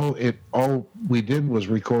 well, all we did was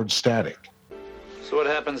record static. So what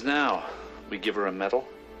happens now? We give her a medal?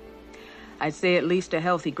 I'd say at least a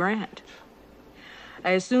healthy grant.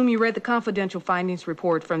 I assume you read the confidential findings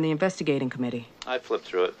report from the investigating committee. I flipped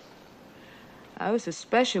through it. I was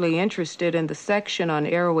especially interested in the section on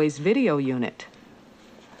Arroway's video unit.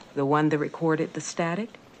 The one that recorded the static.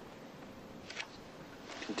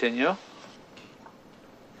 Continue.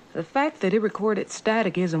 The fact that it recorded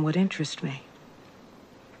static isn't what interests me.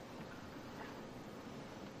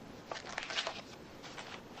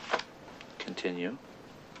 Continue.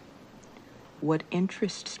 What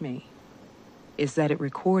interests me is that it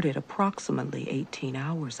recorded approximately 18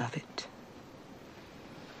 hours of it.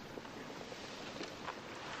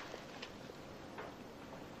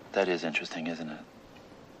 That is interesting, isn't it?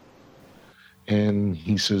 And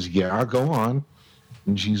he says, yeah, go on.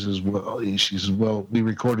 And she says, well, we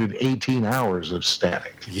recorded 18 hours of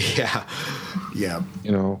static. Yeah. Yeah.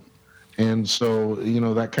 And so,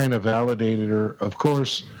 that kind of validated her. Of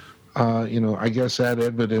course, I guess that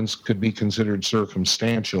evidence could be considered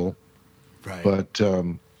circumstantial. Right. But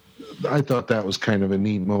I thought that was kind of a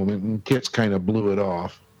neat moment, and Kits kind of blew it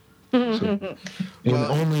off. So,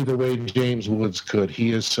 only the way James Woods could.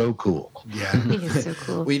 He is so cool. Yeah. He is so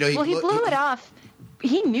cool. Well, he blew it off.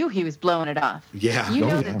 He knew he was blowing it off. Yeah.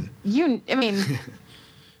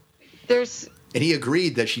 There's... And he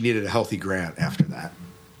agreed that she needed a healthy grant after that.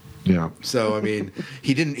 Yeah. So,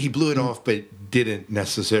 he blew it off, but didn't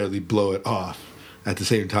necessarily blow it off at the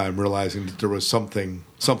same time, realizing that there was something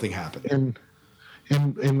happened.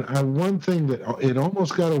 And one thing that it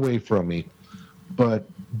almost got away from me, but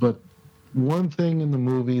one thing in the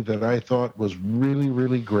movie that I thought was really,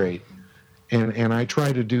 really great, and I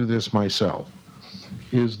try to do this myself,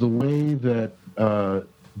 is the way that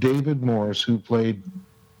David Morse, who played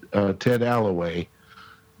Ted Alloway,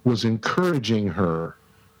 was encouraging her,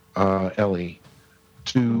 Ellie,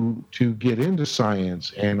 to get into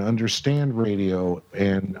science and understand radio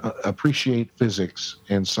and appreciate physics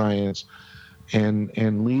and science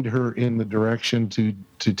and lead her in the direction to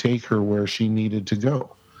take her where she needed to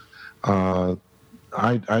go.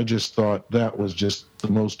 I just thought that was just the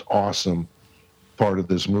most awesome part of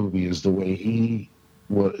this movie, is the way he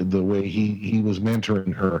was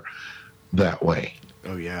mentoring her that way.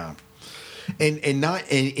 Oh yeah. And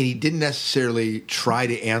he didn't necessarily try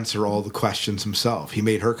to answer all the questions himself. He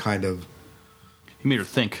made her He made her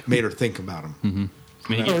think. Made her think about him.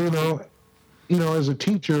 Mm-hmm. As a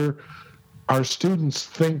teacher, our students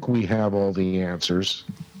think we have all the answers.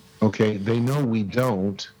 Okay, they know we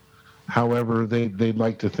don't. However, they'd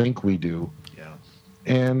like to think we do. Yeah.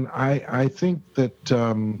 And I think that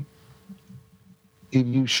if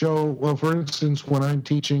you show, for instance, when I'm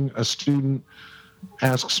teaching, a student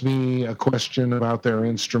asks me a question about their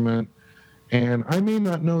instrument, and I may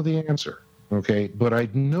not know the answer, okay, but I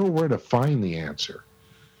know where to find the answer.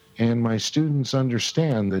 And my students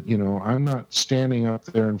understand that, I'm not standing up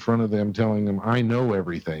there in front of them telling them I know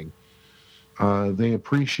everything. They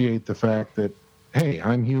appreciate the fact that, hey,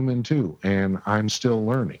 I'm human too, and I'm still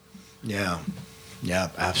learning. Yeah. Yeah,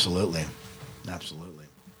 absolutely. Absolutely.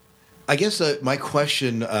 I guess my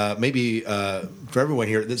question, maybe for everyone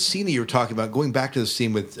here, the scene that you were talking about, going back to the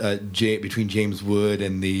scene with between James Wood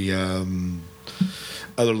and the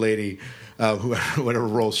other lady, whatever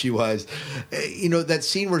role she was, that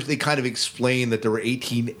scene where they kind of explained that there were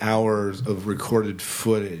 18 hours of recorded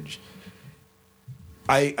footage.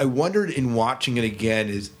 I wondered in watching it again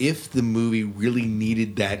is if the movie really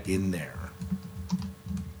needed that in there.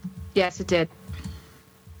 Yes, it did.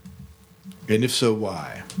 And if so,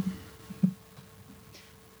 why?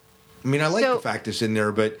 I mean, I like the fact it's in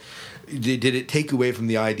there, but did it take away from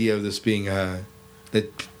the idea of this being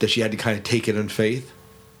that she had to kind of take it in faith?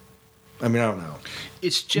 I mean, I don't know.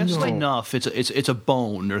 It's just enough. It's a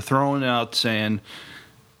bone. They're throwing out saying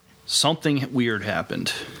something weird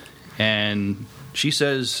happened, and she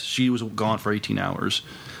says she was gone for 18 hours.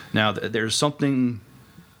 Now there's something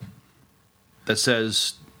that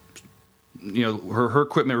says, her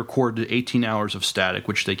equipment recorded 18 hours of static,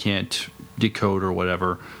 which they can't decode or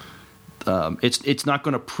whatever. It's not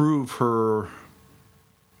going to prove her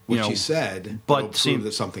what she said, but prove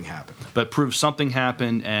that something happened. But prove something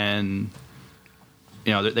happened, and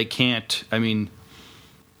they can't. I mean,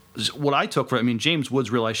 what I took from James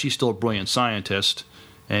Woods realized she's still a brilliant scientist,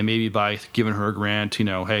 and maybe by giving her a grant,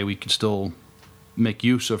 hey, we can still make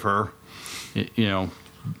use of her,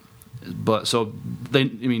 But so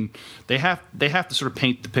they have to sort of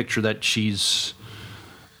paint the picture that she's,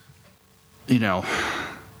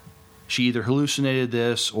 she either hallucinated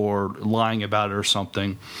this or lying about it or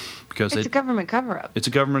something, because it's a government cover-up. It's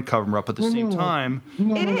a government cover-up. At the same time,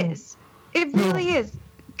 it is. It really is.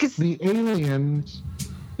 Because the alien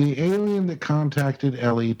that contacted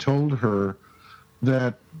Ellie told her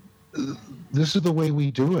that this is the way we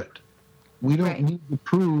do it. We don't need to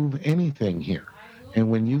prove anything here. And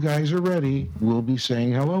when you guys are ready, we'll be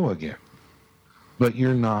saying hello again. But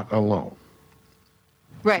you're not alone.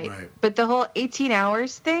 Right. But the whole 18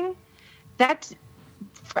 hours thing, that's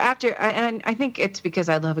after, and I think it's because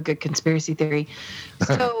I love a good conspiracy theory.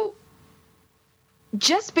 So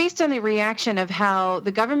just based on the reaction of how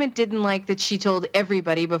the government didn't like that she told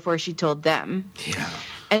everybody before she told them. Yeah.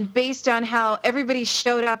 And based on how everybody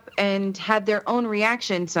showed up and had their own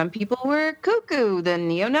reaction, some people were cuckoo. The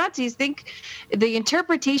neo-Nazis think the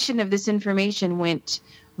interpretation of this information went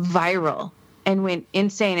viral and went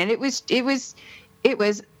insane. And it was a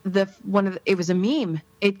meme.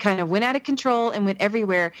 It kind of went out of control and went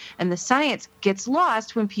everywhere. And the science gets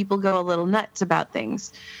lost when people go a little nuts about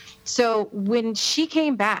things. So when she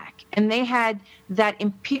came back and they had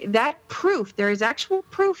that proof, there is actual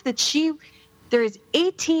proof that there is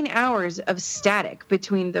 18 hours of static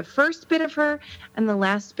between the first bit of her and the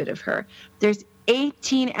last bit of her. There's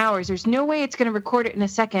 18 hours. There's no way it's going to record it in a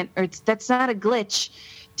second, or that's not a glitch.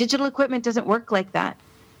 Digital equipment doesn't work like that.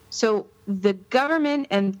 So the government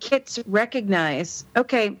and kits recognize,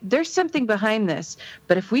 okay, there's something behind this,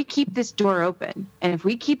 but if we keep this door open and if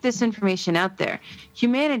we keep this information out there,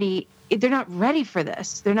 humanity, they're not ready for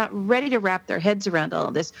this. They're not ready to wrap their heads around all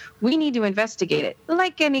of this. We need to investigate it.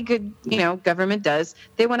 Like any good, government does.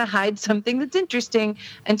 They want to hide something that's interesting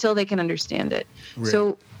until they can understand it. Right.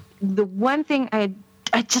 So the one thing I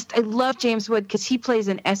love James Wood because he plays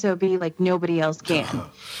an SOB like nobody else can.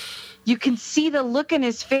 You can see the look in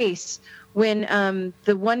his face when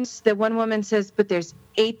the one woman says, but there's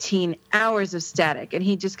 18 hours of static. And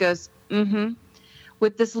he just goes,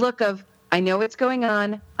 with this look of, I know what's going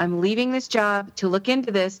on. I'm leaving this job to look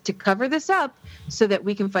into this, to cover this up so that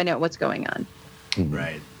we can find out what's going on.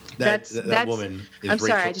 Right. That woman is I'm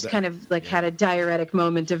sorry, I just kind of had a diuretic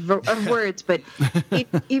moment of words, but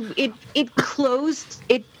it closed.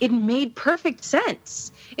 It made perfect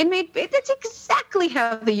sense. That's exactly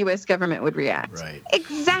how the U.S. government would react. Right.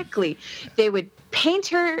 Exactly. They would paint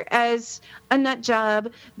her as a nut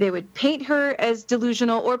job. They would paint her as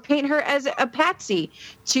delusional, or paint her as a patsy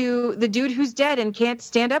to the dude who's dead and can't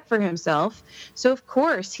stand up for himself. So of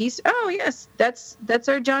course that's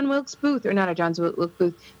our John Wilkes Booth, or not our John Wilkes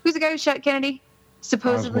Booth. Who's the guy who shot Kennedy?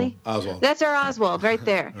 Supposedly. Oswald. That's our Oswald right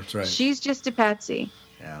there. That's right. She's just a patsy.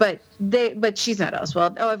 Yeah. But she's not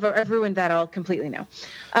Oswald. Oh, I've ruined that all completely now.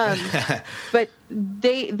 But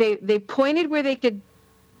they pointed where they could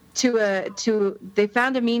they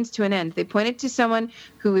found a means to an end. They pointed to someone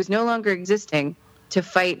who is no longer existing to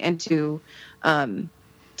fight and to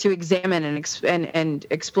examine and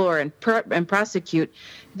explore and prosecute.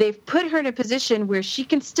 They've put her in a position where she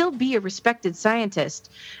can still be a respected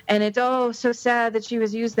scientist, and it's so sad that she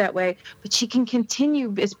was used that way, but she can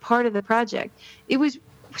continue as part of the project. It was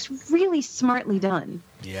really smartly done.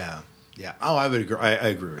 Yeah. Oh, I would agree. I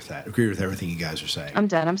agree with that. Agree with everything you guys are saying. I'm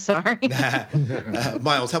done. I'm sorry.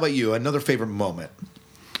 Miles, how about you? Another favorite moment?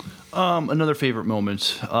 Another favorite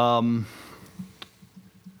moment.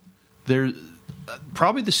 There,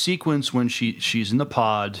 probably the sequence when she's in the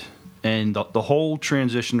pod, and the whole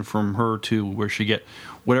transition from her to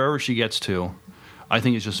wherever she gets to. I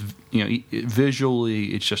think it's just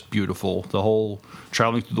visually, it's just beautiful. The whole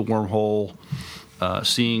traveling through the wormhole,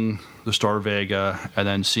 seeing the star Vega, and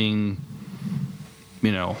then seeing,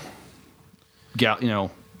 I guess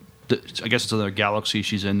it's another galaxy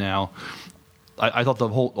she's in now. I thought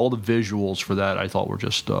all the visuals for that I thought were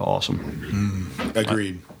just awesome.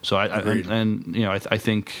 Agreed. Agreed. I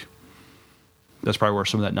think that's probably where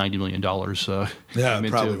some of that $90 million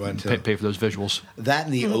probably went to pay for those visuals. That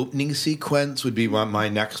and the opening sequence would be my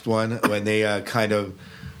next one, when they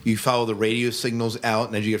you follow the radio signals out,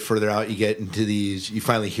 and as you get further out, you get into these. You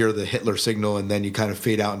finally hear the Hitler signal, and then you kind of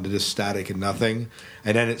fade out into this static and nothing,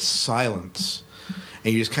 and then it's silence.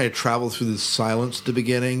 And you just kind of travel through the silence at the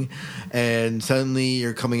beginning, and suddenly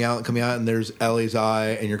you're coming out, and there's Ellie's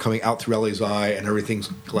eye, and you're coming out through Ellie's eye, and everything's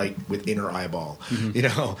like within her eyeball, And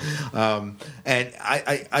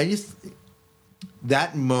I just,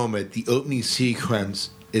 that moment, the opening sequence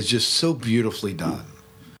is just so beautifully done.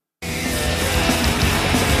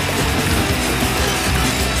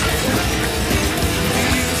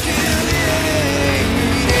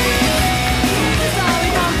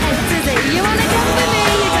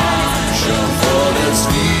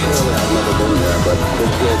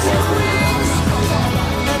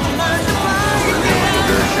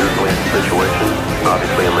 Situation,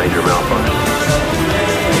 obviously a major malfunction.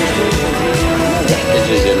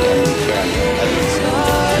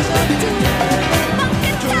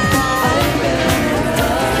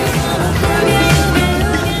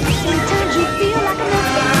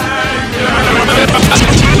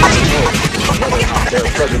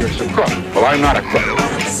 They're presidents of crooks. Well, I'm not a crook.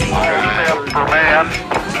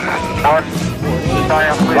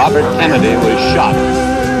 Robert Kennedy was shot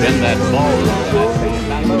in that ballroom.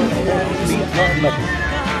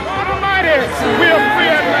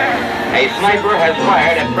 A sniper has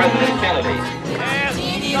fired at President Kennedy.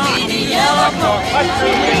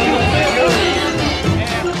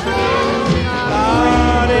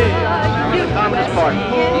 Thomas Parton,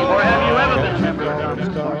 or have you ever been a member of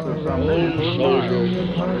the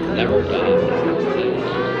Never died.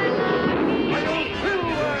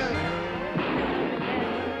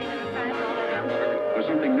 For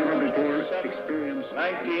something never before experienced.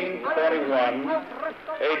 1941,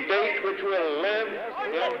 a date which will live in...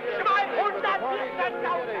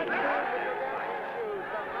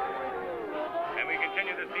 And we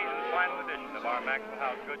continue the season's final edition of our Maxwell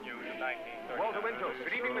House Good News of 1930. Walter Winchell.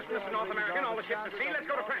 Good evening, Mr. North American. All the ships at sea. Let's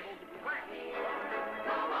go to press.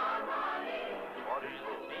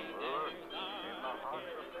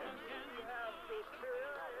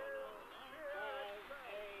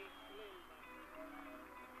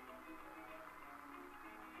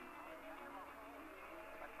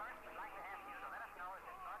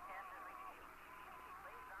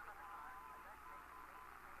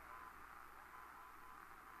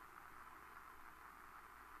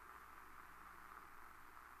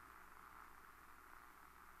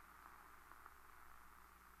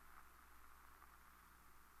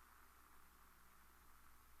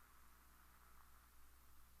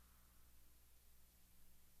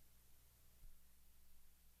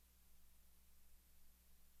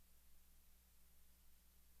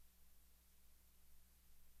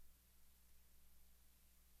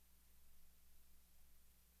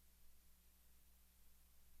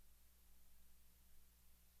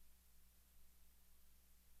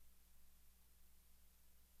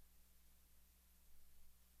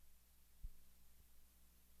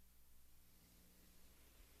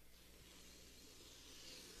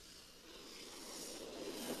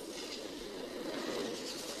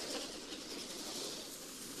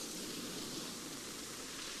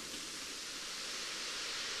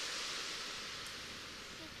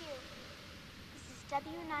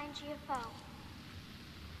 W9GFO.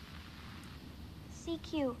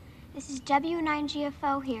 CQ, this is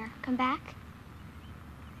W9GFO here. Come back.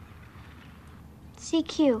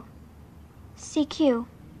 CQ. CQ.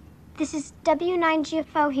 This is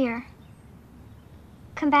W9GFO here.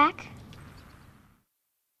 Come back.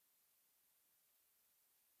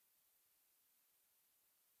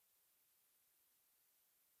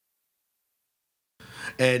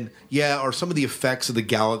 And yeah, or some of the effects of the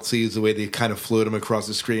galaxies, the way they kind of float them across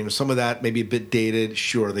the screen, some of that maybe a bit dated.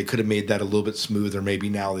 Sure, they could have made that a little bit smoother maybe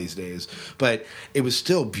now these days, but it was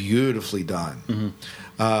still beautifully done.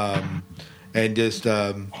 And just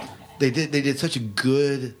they did such a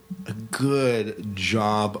good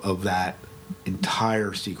job of that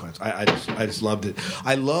entire sequence. I just loved it.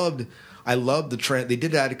 I loved the they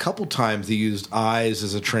did that a couple times. They used eyes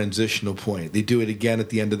as a transitional point. They do it again at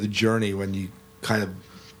the end of the journey when you kind of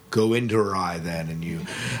go into her eye then, and you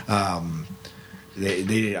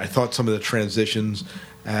I thought some of the transitions,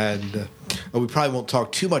 and we probably won't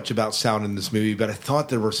talk too much about sound in this movie, but I thought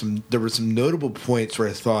there were some notable points where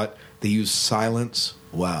I thought they used silence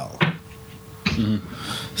well.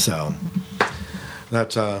 So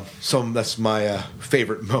that's my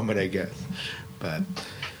favorite moment, I guess. But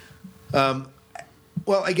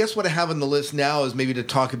well, I guess what I have on the list now is maybe to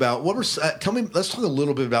talk about let's talk a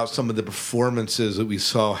little bit about some of the performances that we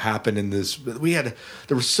saw happen in this.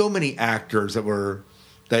 There were so many actors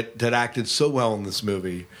that acted so well in this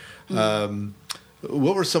movie.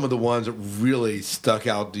 What were some of the ones that really stuck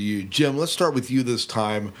out to you? Jim, let's start with you this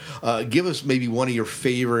time. Give us maybe one of your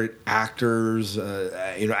favorite actors,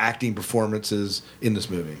 acting performances in this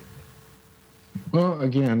movie. Well,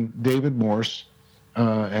 again, David Morse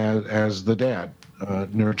as the dad,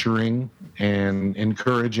 nurturing and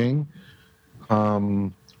encouraging,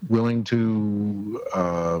 willing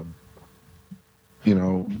to,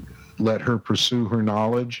 let her pursue her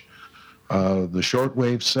knowledge. The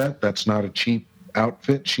shortwave set, that's not a cheap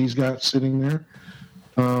outfit she's got sitting there.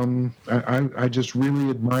 I just really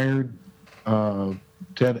admired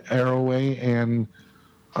Ted Arroway, and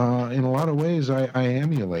in a lot of ways I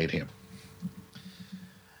emulate him.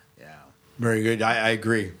 Yeah, very good. I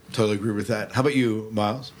agree. Totally agree with that. How about you,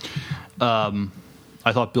 Miles?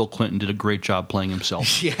 I thought Bill Clinton did a great job playing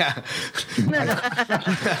himself. Yeah.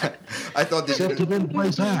 I thought they didn't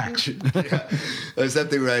play sax. Yeah. Except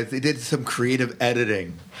they did some creative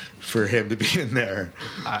editing for him to be in there.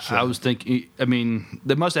 I was thinking,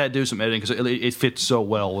 they must have had to do some editing because it fits so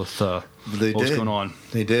well with what's going on.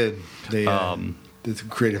 They did. They did some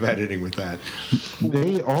creative editing with that.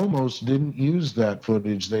 They almost didn't use that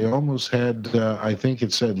footage. They almost had, I think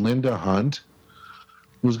it said Linda Hunt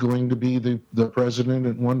was going to be the president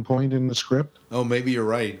at one point in the script. Oh, maybe you're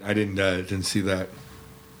right. I didn't see that.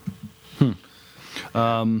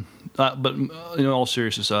 But in all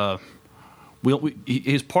seriousness,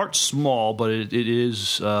 his part's small, but it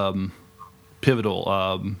is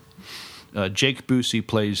pivotal. Jake Busey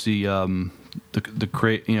plays the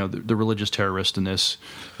religious terrorist in this.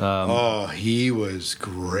 He was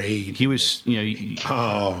great. He was,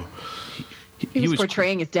 He was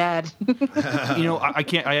portraying his dad. I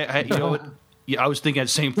can't. I was thinking the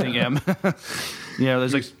same thing, Em.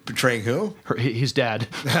 There's like portraying who? His dad,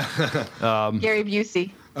 Gary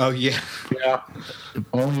Busey. Oh yeah.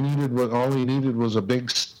 All he needed was a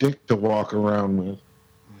big stick to walk around with.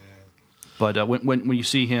 But when you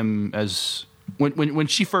see him as when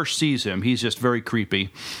she first sees him, he's just very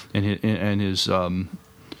creepy in his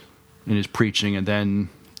preaching, and then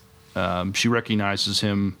she recognizes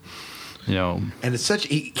him. And it's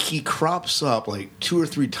he crops up like 2 or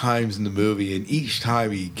 3 times in the movie, and each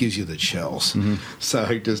time he gives you the chills. Mm-hmm. So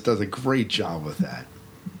he just does a great job with that.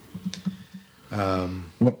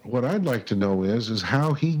 What I'd like to know is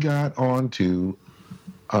how he got onto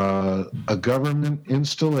a government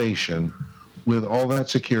installation with all that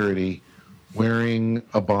security wearing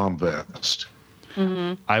a bomb vest.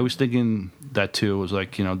 Mm-hmm. I was thinking that too. It was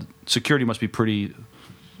like, security must be pretty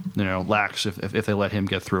lax if they let him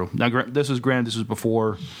get through. Now, this is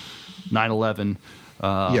before 9/11.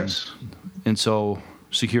 Yes, and so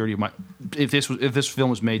security might. If this film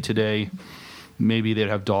was made today, maybe they'd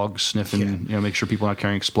have dogs sniffing, make sure people are not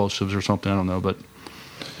carrying explosives or something. I don't know, but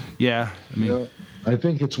yeah, I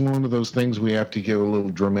think it's one of those things we have to give a little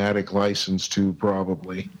dramatic license to,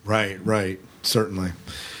 probably. Right, certainly.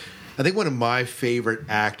 I think one of my favorite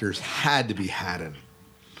actors had to be Haddon.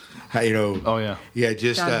 Oh yeah,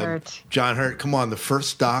 just John Hurt. John Hurt. Come on, the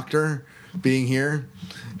first Doctor being here.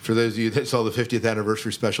 For those of you that saw the 50th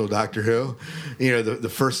anniversary special of Doctor Who, the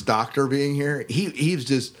first Doctor being here, he was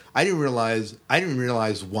just. I didn't realize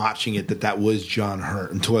watching it that was John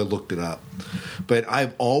Hurt until I looked it up. But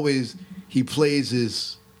he plays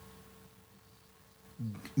this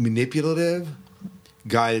manipulative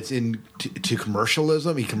guy that's into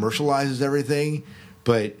commercialism. He commercializes everything,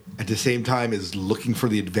 but at the same time is looking for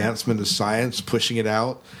the advancement of science, pushing it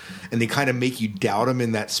out. And they kind of make you doubt him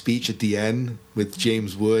in that speech at the end with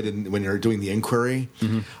James Wood and when they're doing the inquiry.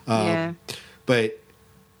 Mm-hmm. But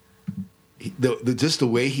just the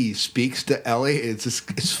way he speaks to Ellie,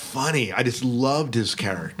 it's funny. I just loved his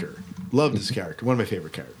character. One of my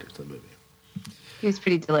favorite characters in the movie. He was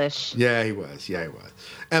pretty delish. Yeah, he was.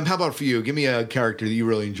 How about for you? Give me a character that you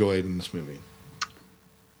really enjoyed in this movie.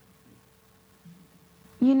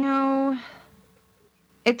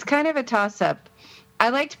 It's kind of a toss-up. I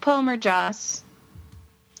liked Palmer Joss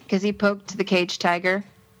because he poked the cage tiger.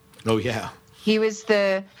 Oh yeah. He was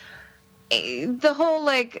the whole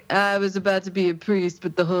like I was about to be a priest,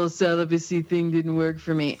 but the whole celibacy thing didn't work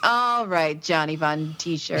for me. All right, Johnny Von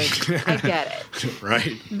T-shirt, I get it.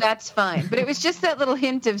 Right. That's fine, but it was just that little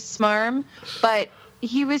hint of smarm. But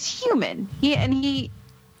he was human. He's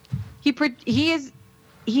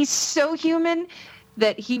so human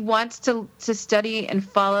that he wants to study and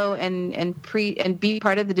follow and be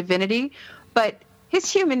part of the divinity, but his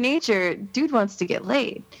human nature, dude wants to get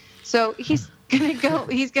laid. So he's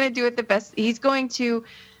gonna do it the best. He's going to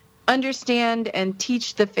understand and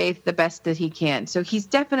teach the faith the best that he can. So he's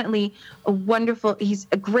definitely he's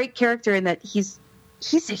a great character in that he's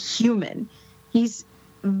a human. He's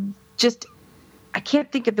just, I can't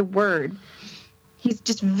think of the word. He's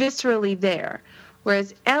just viscerally there.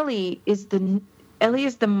 Whereas Ellie is the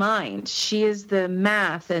mind. She is the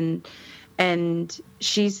math and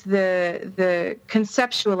she's the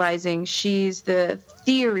conceptualizing. She's the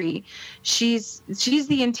theory. She's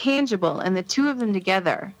the intangible, and the two of them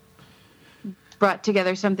together brought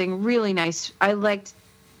together something really nice. I liked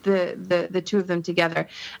the two of them together.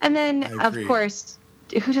 And then of course,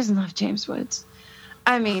 who doesn't love James Woods?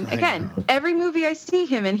 I mean, again, every movie I see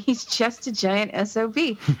him in, he's just a giant SOB.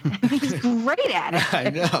 And he's great at it. I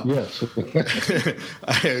know. Yes.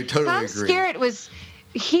 I totally Tom agree. Skerritt was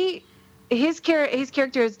his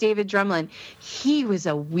character is David Drumlin. He was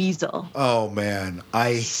a weasel. Oh man,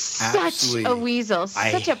 Such a weasel.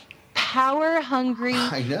 Such a power-hungry,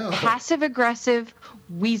 passive-aggressive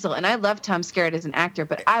weasel. And I love Tom Skerritt as an actor,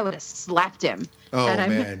 but I would have slapped him. Oh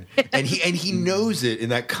man, and he knows it in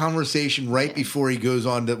that conversation right before he goes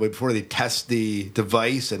on before they test the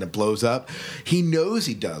device and it blows up. He knows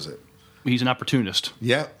he does it. He's an opportunist.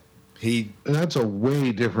 Yep. That's a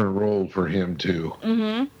way different role for him too.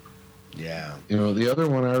 Mm-hmm. Yeah. You know, the other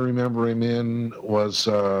one I remember him in was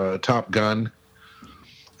Top Gun.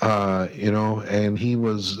 You know, and he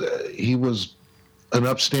was an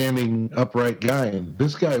upstanding, upright guy, and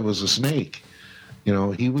this guy was a snake. You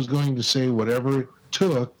know, he was going to say whatever it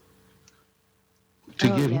took to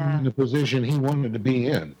get him in the position he wanted to be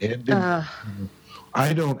in.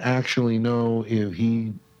 I don't actually know if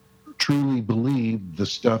he truly believed the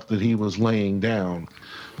stuff that he was laying down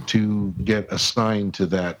to get assigned to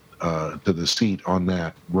that to the seat on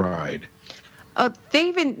that ride.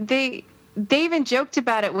 They even joked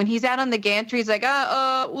about it when he's out on the gantry. He's like,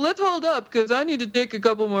 let's hold up because I need to take a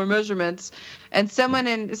couple more measurements. And someone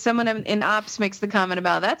in ops makes the comment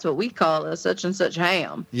about that's what we call a such and such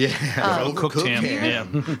ham. Yeah, cooked ham. Yeah.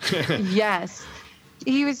 Yes,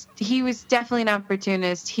 he was definitely an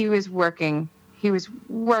opportunist. He was working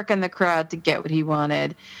the crowd to get what he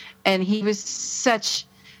wanted, and he was such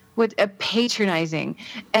a patronizing.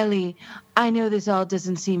 Ellie, I know this all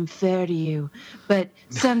doesn't seem fair to you, but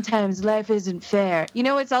sometimes life isn't fair. You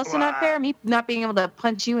know what's also not fair? Me not being able to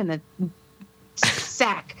punch you in the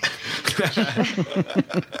sack.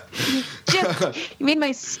 You made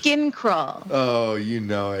my skin crawl. Oh, you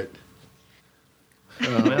know it.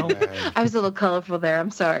 Oh, well, I was a little colorful there.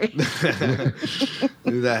 I'm sorry.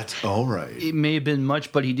 That's all right. It may have been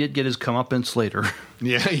much, but he did get his comeuppance later.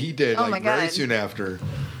 Yeah, he did. Oh, my God. Very soon after.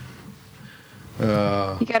 He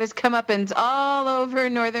got his comeuppance all over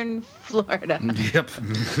northern Florida. Yep.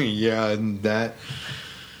 Yeah, and that.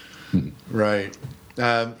 Right.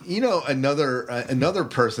 You know, another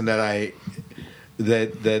person that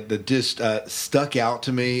just stuck out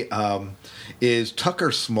to me is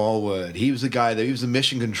Tucker Smallwood. He was the guy he was the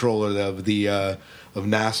mission controller of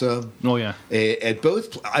NASA. Oh yeah. At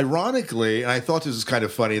both, ironically, and I thought this was kind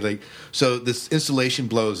of funny. Like, so this installation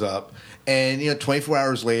blows up, and 24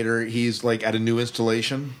 hours later, he's like at a new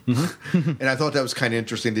installation. Mm-hmm. And I thought that was kind of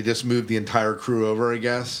interesting. They just moved the entire crew over, I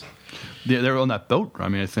guess. Yeah, they were on that boat. I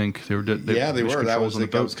mean, I think they were. They were. That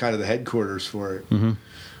was kind of the headquarters for it. Mm-hmm.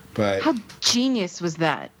 But how genius was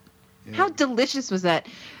that? Yeah. How delicious was that?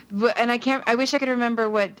 And I wish I could remember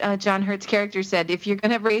what John Hurt's character said. If you're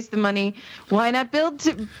going to raise the money, why not build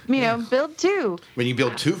two? Build two. When you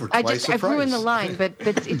build two for twice the price. I've ruined the line, but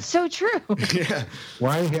it's so true. Yeah.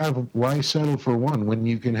 Why settle for one when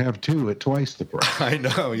you can have two at twice the price? I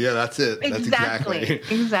know. Yeah, that's it. Exactly.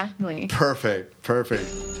 Exactly. Perfect.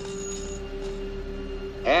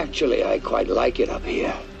 Actually, I quite like it up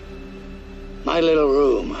here. My little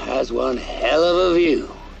room has one hell of a view.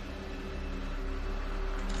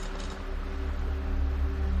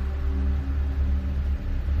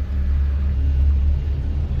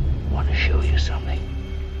 Want to show you something?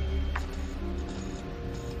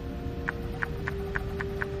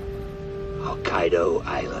 Hokkaido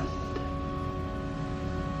Island.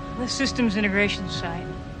 The systems integration site.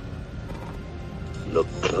 Look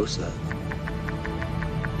closer.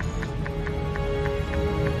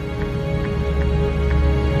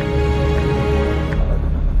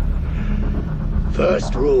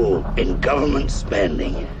 First rule in government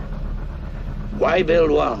spending. Why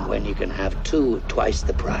build one when you can have two at twice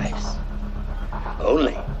the price?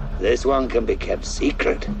 Only this one can be kept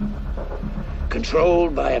secret.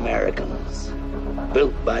 Controlled by Americans.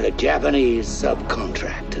 Built by the Japanese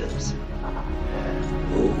subcontractors.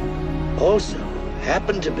 Who also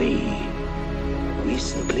happen to be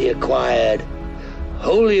recently acquired,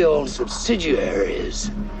 wholly owned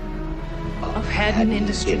subsidiaries Of Haddon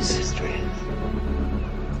Industries.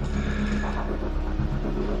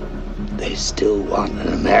 They still want an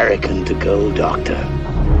American to go, Doctor.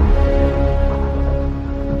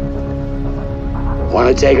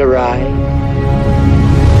 Want to take a ride?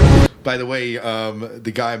 By the way,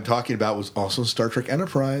 the guy I'm talking about was also in Star Trek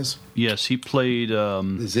Enterprise. Yes, he played the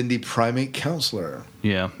Xindi Primate Counselor.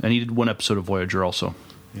 Yeah, and he did one episode of Voyager also.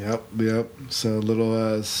 Yep. So a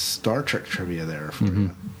little Star Trek trivia there for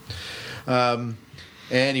you.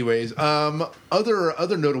 Anyways,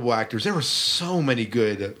 other notable actors. There were so many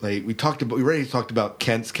good. Like we already talked about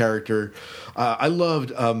Kent's character. I loved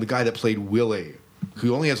the guy that played Willie,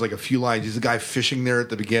 who only has like a few lines. He's the guy fishing there at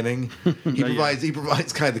the beginning. He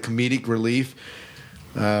provides kind of the comedic relief.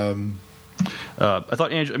 I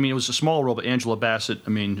thought it was a small role, but Angela Bassett.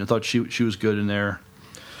 I thought she was good in there.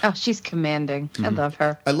 Oh, she's commanding. I love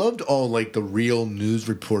her. I loved all like the real news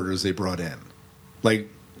reporters they brought in, like.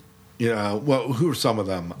 Who are some of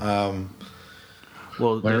them?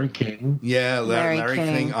 Larry King. Yeah, Larry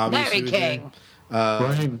King. Obviously, Larry King.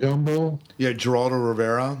 Brian Gumble. Yeah, Geraldo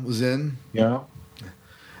Rivera was in. Yeah.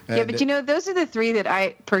 Yeah, but those are the three that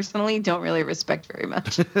I personally don't really respect very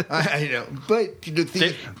much. I know, but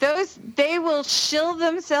they will shill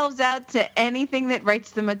themselves out to anything that writes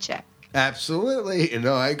them a check. Absolutely.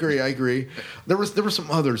 No, I agree. There were some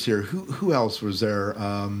others here. Who else was there?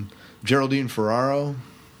 Geraldine Ferraro.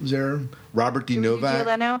 Was there Robert D.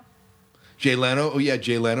 Novak? Jay Leno. Oh yeah,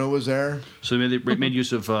 Jay Leno was there. So they made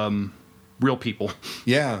use of real people.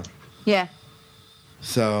 Yeah. Yeah.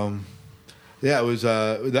 So, yeah, it was.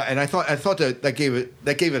 And I thought that gave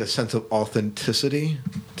it a sense of authenticity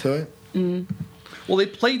to it. Mm. Well, they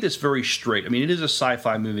played this very straight. It is a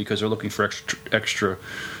sci-fi movie because they're looking for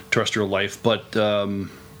extraterrestrial life, but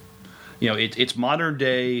it's modern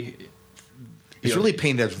day. It's really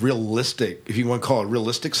painted as realistic, if you want to call it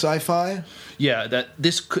realistic sci-fi. Yeah, that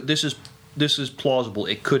this is plausible.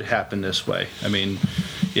 It could happen this way.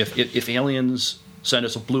 If aliens send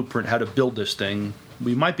us a blueprint how to build this thing,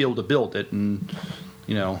 we might be able to build it and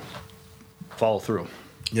follow through.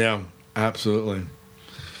 Yeah, absolutely.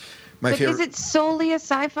 Is it solely a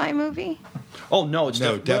sci-fi movie? Oh no, it's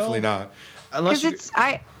definitely not. Unless it's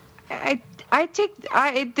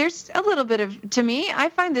there's a little bit of, to me, I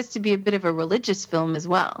find this to be a bit of a religious film as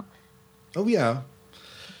well. Oh yeah.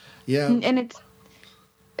 And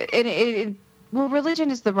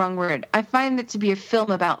religion is the wrong word. I find it to be a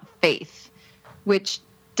film about faith, which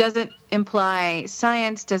doesn't imply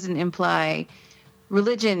science, doesn't imply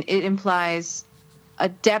religion. It implies a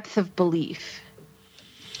depth of belief,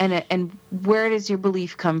 and where does your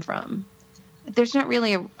belief come from? There's not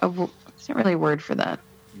really a word for that.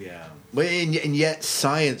 Yeah. And yet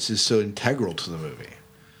science is so integral to the movie.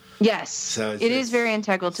 Yes, so it is very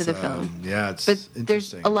integral to the film. Yeah, but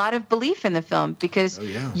there's a lot of belief in the film because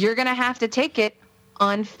you're going to have to take it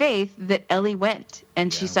on faith that Ellie went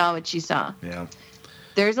and she saw what she saw. Yeah.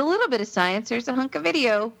 There's a little bit of science. There's a hunk of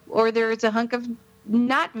video, or there's a hunk of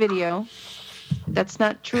not video. That's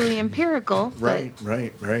not truly empirical. Right. Very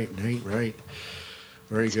good.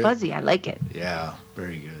 It's fuzzy. I like it. Yeah,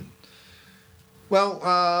 very good. Well,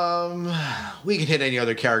 we can hit any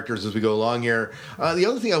other characters as we go along here. The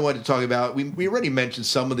other thing I wanted to talk about, we already mentioned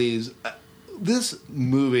some of these. This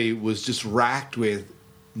movie was just racked with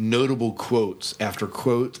notable quotes after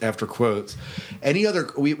quotes after quotes. Any other?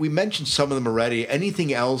 We mentioned some of them already.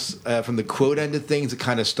 Anything else from the quote end of things that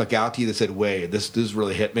kind of stuck out to you that said, "Wait, this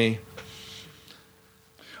really hit me"?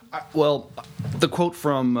 Well, the quote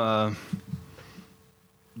from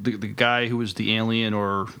the guy who was the alien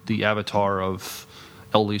or the avatar of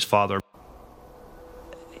Ellie's father.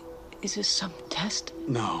 Is this some test?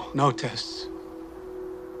 No tests.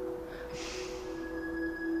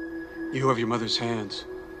 You have your mother's hands.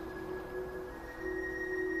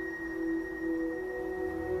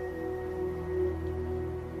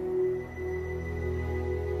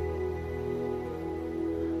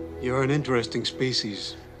 You're an interesting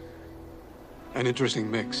species. An interesting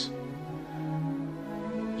mix.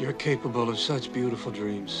 You're capable of such beautiful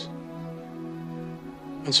dreams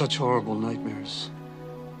and such horrible nightmares.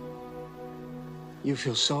 You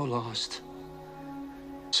feel so lost,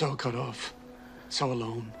 so cut off, so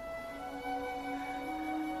alone.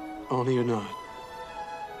 Only you're not.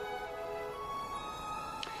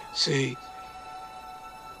 See,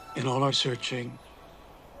 in all our searching,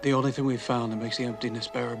 the only thing we've found that makes the emptiness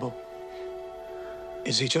bearable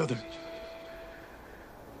is each other.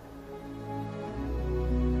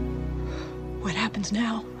 What happens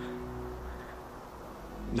now?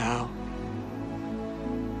 Now,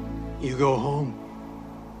 you go home.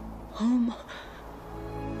 Home?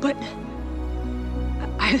 But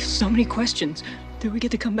I have so many questions. Do we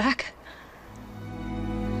get to come back?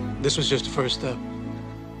 This was just the first step.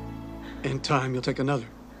 In time, you'll take another.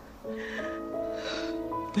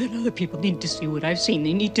 But other people need to see what I've seen.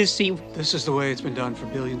 They need to see. This is the way it's been done for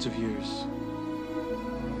billions of years.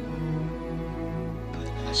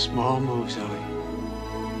 Small moves, Ellie.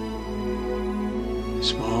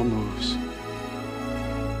 Small moves.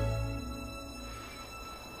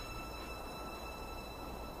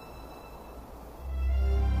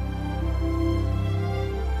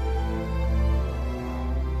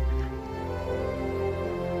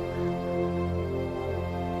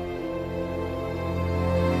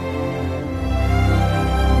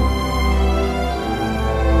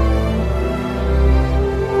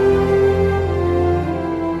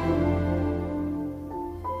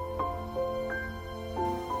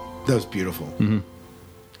 That was beautiful. Mm-hmm.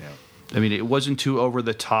 Yeah, I mean, it wasn't too over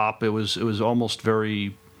the top. It was almost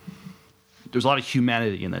very. There's a lot of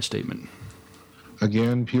humanity in that statement.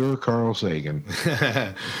 Again, pure Carl Sagan.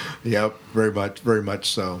 Yep, very much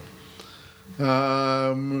so.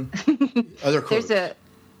 Other quotes.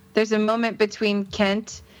 There's a moment between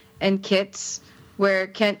Kent and Kitts where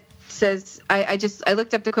Kent says, "I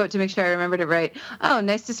looked up the quote to make sure I remembered it right. Oh,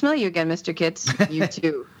 nice to smell you again, Mr. Kitts. You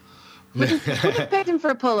too." Wouldn't expect him for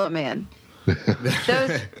a polo man.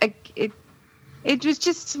 It was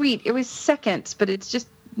just sweet. It was seconds, but it's just,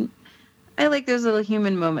 I like those little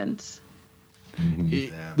human moments.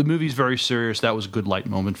 The movie's very serious. That was a good light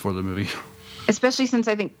moment for the movie. Especially since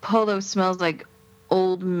I think polo smells like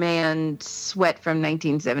old man sweat from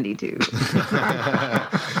 1972.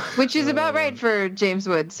 Which is about right for James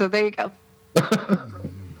Wood. So there you go.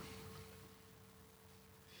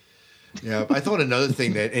 Yeah, I thought another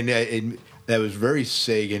thing that was very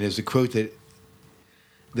Sagan is a quote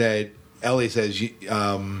that Ellie says.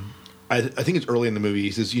 I think it's early in the movie.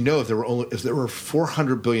 He says, if there were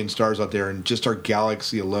 400 billion stars out there in just our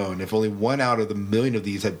galaxy alone, if only 1 out of the million of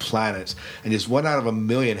these had planets, and just 1 out of a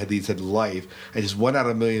million had life, and just 1 out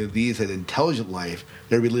of a million of these had intelligent life,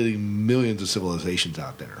 there'd be literally millions of civilizations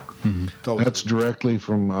out there. Mm-hmm. That's directly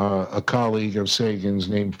from a colleague of Sagan's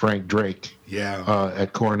named Frank Drake. Yeah,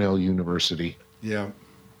 at Cornell University. Yeah,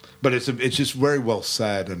 but it's just very well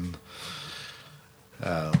said, and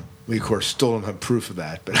we of course still don't have proof of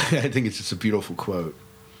that, but I think it's just a beautiful quote.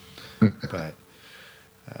 But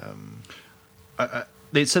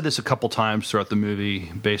they said this a couple times throughout the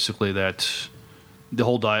movie, basically that the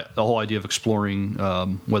whole idea of exploring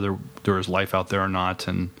whether there is life out there or not,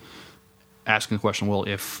 and asking the question, well,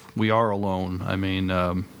 if we are alone, I mean,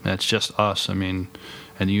 it's just us. I mean,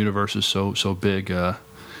 and the universe is so big.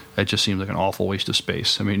 It just seems like an awful waste of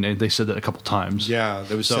space. I mean, they said that a couple times. Yeah,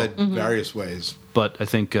 that was said various ways. But I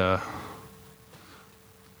think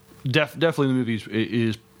definitely the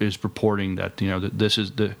movie is purporting that that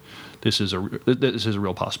this is a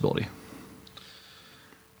real possibility.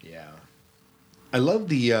 Yeah, I love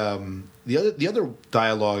the other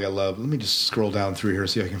dialogue. I love. Let me just scroll down through here,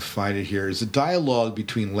 see if I can find it. Here is a dialogue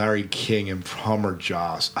between Larry King and Palmer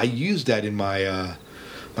Joss. I used that in my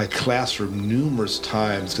classroom numerous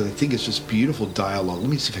times because I think it's just beautiful dialogue. Let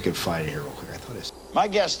me see if I can find it here real quick. I thought it's. My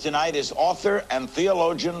guest tonight is author and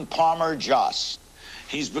theologian Palmer Joss.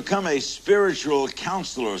 He's become a spiritual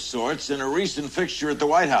counselor of sorts and a recent fixture at the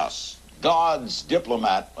White House. God's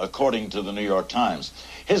diplomat, according to the New York Times.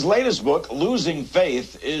 His latest book, Losing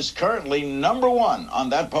Faith, is currently #1 on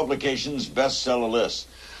that publication's bestseller list.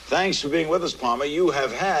 Thanks for being with us, Palmer. You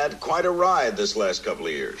have had quite a ride this last couple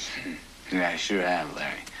of years. Yeah, I sure have,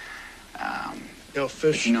 Larry.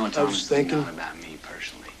 Fish, what I was thinking about me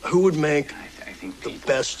personally. Who would make I think the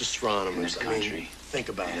best astronomers? in this country, think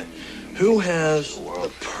about it. Who has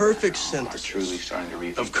the perfect synthesis truly starting to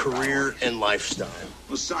rethink of career and lifestyle?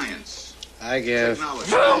 Well, science. I guess.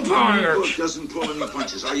 Technology. Your book doesn't pull any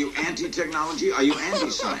punches. Are you anti-technology? Are you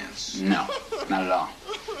anti-science? No, not at all.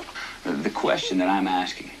 The question that I'm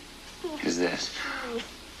asking is this.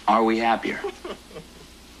 Are we happier?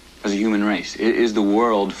 as a human race? Is the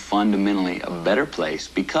world fundamentally a better place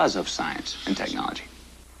because of science and technology?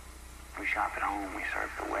 We shop at home, we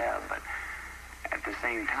surf the web, but at the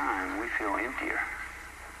same time, we feel emptier,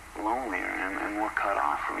 lonelier, and more cut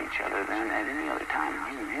off from each other than at any other time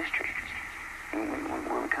in human history.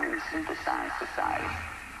 We're becoming a synthesized society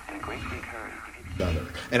in a great big hurry.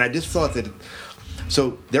 And I just thought that,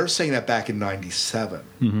 so they're saying that back in 97.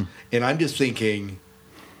 Mm-hmm. And I'm just thinking,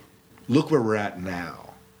 look where we're at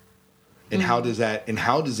now. And how does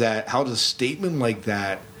a statement like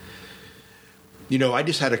that, you know, I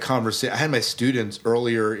just had a conversation. I had my students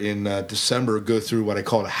earlier in December go through what I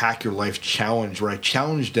call a Hack Your Life Challenge, where I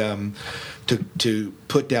challenged them to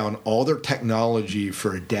put down all their technology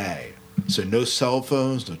for a day. So no cell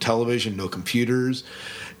phones, no television, no computers,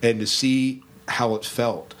 and to see how it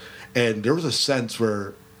felt. And there was a sense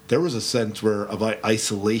where of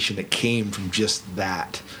isolation that came from just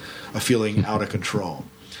that, a feeling out of control.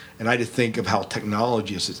 And I just think of how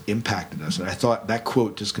technology has impacted us. And I thought that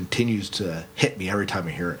quote just continues to hit me every time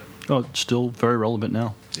I hear it. Oh, it's still very relevant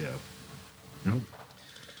now. Yeah.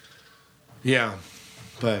 Yeah.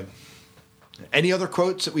 But any other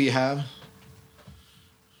quotes that we have?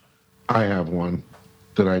 I have one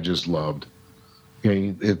that I just loved.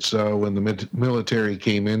 Okay, it's when the military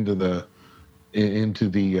came into the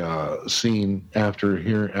scene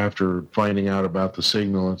after finding out about the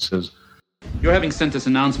signal. It says, Your having sent this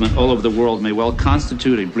announcement all over the world may well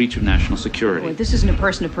constitute a breach of national security. Boy, this isn't a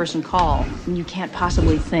person-to-person call, and you can't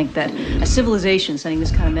possibly think that a civilization sending this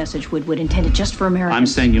kind of message would intend it just for Americans. I'm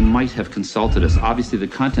saying you might have consulted us. Obviously, the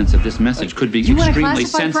contents of this message could be you extremely want to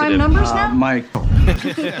classify sensitive. prime numbers now? Mike.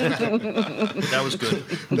 That was good.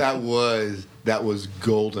 That was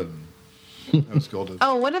golden. That was golden.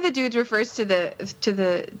 Oh, one of the dudes refers to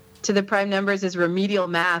the prime numbers as remedial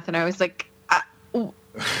math, and I was like,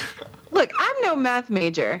 look, I'm no math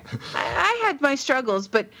major. I had my struggles,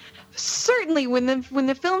 but certainly when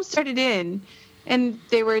the film started in, and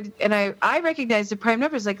I recognized the prime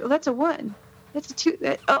numbers, like, oh, that's a 1, that's a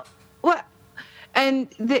 2, what? And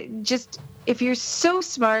just if you're so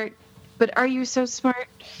smart, but are you so smart?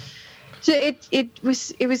 So it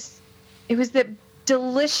was that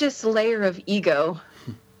delicious layer of ego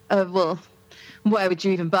of, well, why would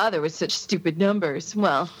you even bother with such stupid numbers?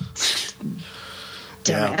 Well,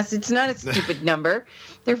 dumbass, it's not a stupid number.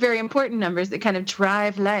 They're very important numbers that kind of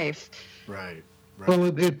drive life. Right.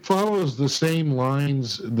 Well, it follows the same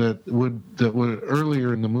lines that would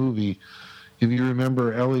earlier in the movie. If you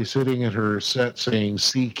remember Ellie sitting at her set saying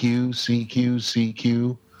CQ, CQ,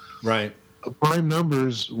 CQ. Right. Prime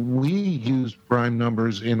numbers, we used prime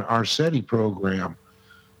numbers in our SETI program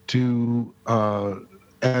to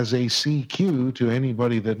as a CQ to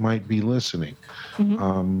anybody that might be listening.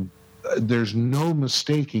 Mm-hmm. There's no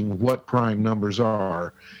mistaking what prime numbers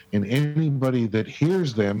are, and anybody that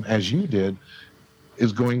hears them, as you did,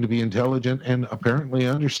 is going to be intelligent and apparently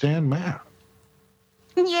understand math.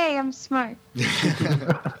 Yay, I'm smart.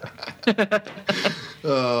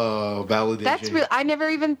 Oh, validation. That's real. I never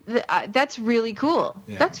even. That's really cool.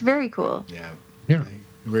 Yeah. That's very cool. Yeah. I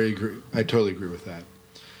very agree. I totally agree with that.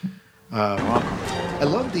 I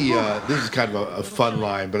love the. This is kind of a fun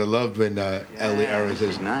line, but I love when Ellie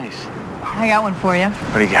says, "Nice." I got one for you.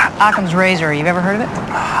 What do you got? Occam's Razor. You've ever heard of it?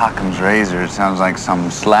 Occam's Razor. It sounds like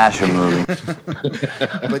some slasher movie.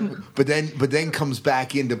 but then comes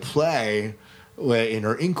back into play in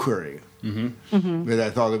her inquiry. Mm-hmm. Mm-hmm. But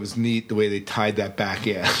I thought it was neat the way they tied that back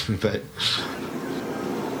in. But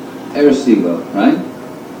Air Seagull, right?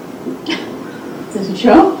 Is this a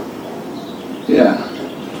show? Yeah.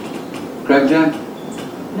 Crackjack?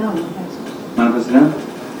 No, no, thanks. Want to sit down?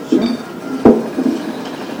 Sure.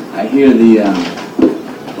 I hear the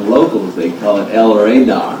locals, they call it El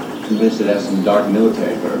Radar. Convinced it has some dark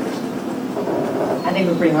military purpose. I think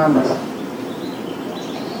we're pretty harmless.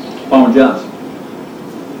 Farmer Johnson.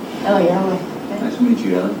 Ellie, Ellie. Nice to meet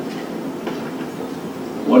you, Ellie.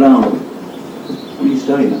 What are you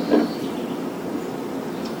studying up there?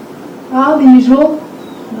 The usual.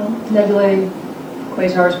 Nebulae,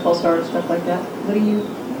 quasars, pulsars, stuff like that. What are you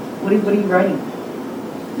writing?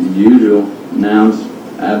 The usual. Nouns,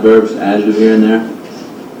 adverbs, adjective here and there.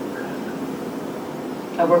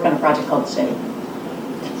 I work on a project called SETI.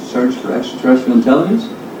 Search for extraterrestrial intelligence?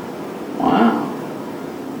 Wow.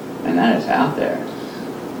 And that is out there.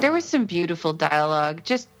 There was some beautiful dialogue,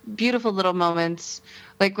 just beautiful little moments.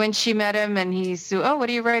 Like when she met him and he's, oh, what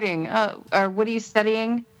are you writing? Or what are you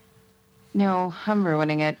studying? No, I'm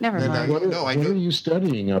ruining it. Never mind. What are you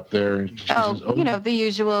studying up there? She says, The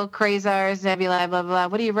usual quasars, nebulae, blah, blah, blah.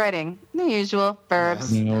 What are you writing? The usual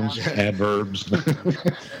verbs. Nouns, adverbs.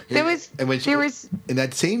 There was in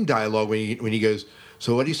that same dialogue when he goes,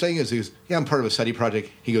 so what are you saying? He goes, yeah, I'm part of a study project.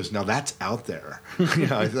 He goes, now that's out there.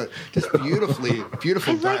 I thought, just beautiful I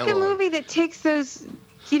dialogue. like a movie that takes those,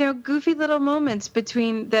 goofy little moments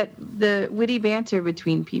between the witty banter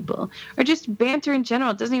between people, or just banter in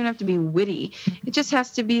general. It doesn't even have to be witty. It just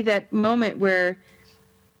has to be that moment where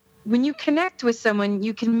when you connect with someone,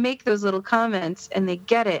 you can make those little comments and they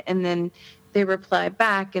get it, and then they reply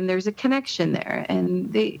back, and there's a connection there.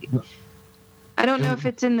 And I don't know if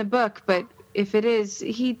it's in the book, but if it is,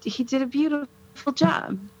 he did a beautiful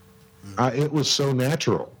job. It was so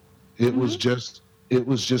natural. It was just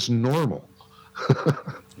normal.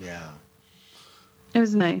 Yeah. It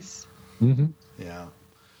was nice. Mm-hmm. Yeah.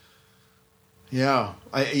 Yeah.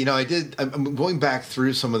 I'm going back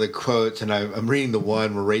through some of the quotes, and I'm reading the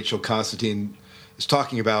one where Rachel Constantine is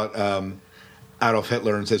talking about Adolf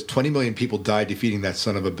Hitler and says 20 million people died defeating that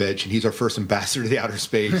son of a bitch, and he's our first ambassador to the outer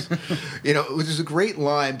space. Which is a great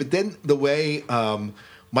line. But then the way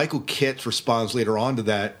Michael Kitts responds later on to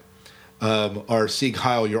that, our Sieg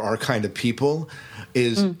Heil, you're our kind of people,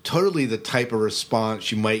 is totally the type of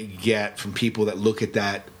response you might get from people that look at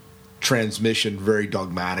that transmission very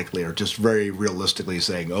dogmatically or just very realistically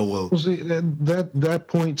saying, oh, well. See, that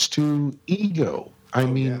points to ego. I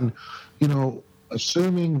mean,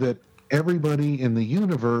 assuming that everybody in the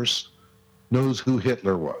universe knows who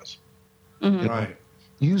Hitler was. Mm-hmm. Right.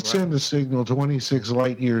 You send a signal 26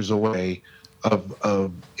 light years away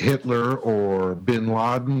of Hitler or Bin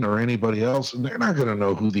Laden or anybody else, and they're not going to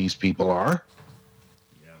know who these people are.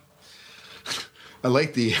 Yeah. I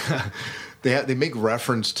like the they make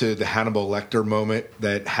reference to the Hannibal Lecter moment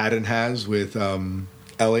that Haddon has with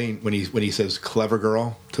Ellie when he says "clever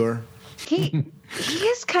girl" to her. He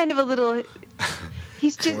is kind of a little.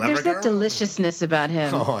 He's just there's that deliciousness about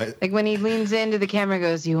him. Like when he leans into the camera, and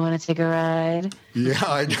goes, "You want to take a ride?" Yeah,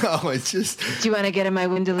 I know. It's just. Do you want to get in my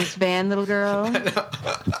windowless van, little girl?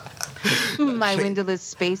 My windowless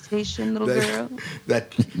space station, little girl.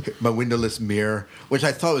 My windowless mirror, which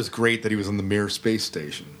I thought was great that he was on the Mir space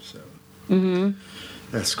station. So. Mm-hmm.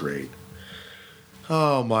 That's great.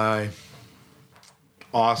 Oh my.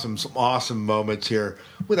 Some awesome moments here.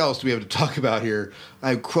 What else do we have to talk about here? I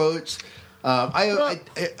have quotes. I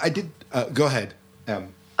did. Go ahead.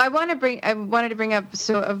 I wanted to bring up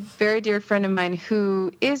a very dear friend of mine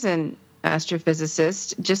who is an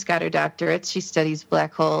astrophysicist, just got her doctorate. She studies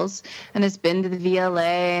black holes and has been to the VLA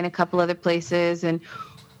and a couple other places. And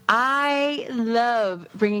I love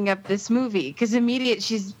bringing up this movie because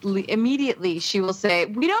immediately she will say,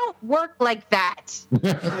 "We don't work like that.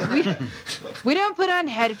 we don't put on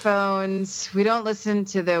headphones. We don't listen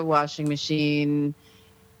to the washing machine.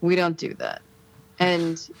 We don't do that."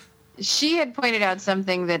 And she had pointed out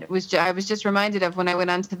something that I was just reminded of when I went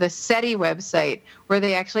onto the SETI website, where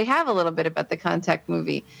they actually have a little bit about the Contact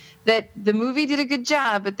movie, that the movie did a good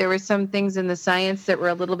job, but there were some things in the science that were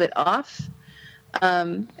a little bit off.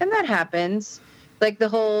 And that happens. Like the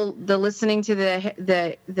listening to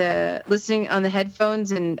the listening on the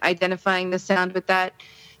headphones and identifying the sound with that.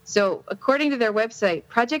 So according to their website,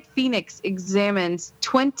 Project Phoenix examines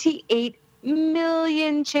 28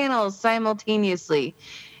 million channels simultaneously.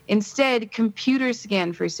 Instead, computers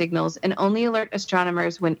scan for signals and only alert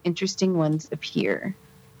astronomers when interesting ones appear.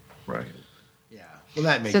 Right. Yeah. Well,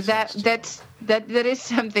 that makes sense. So that is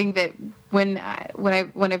something that when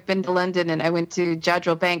I've been to London and I went to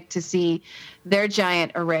Jodrell Bank to see their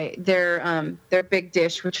giant array, their big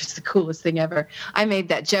dish, which is the coolest thing ever. I made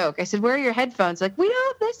that joke. I said, "Where are your headphones?" Like, "We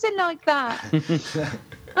don't listen like that."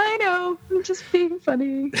 I know. I'm just being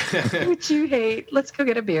funny. Which you hate. Let's go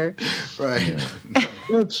get a beer. Right.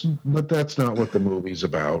 But that's not what the movie's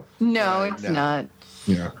about. No, it's not.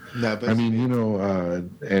 Yeah. No, but I mean,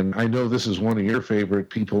 and I know this is one of your favorite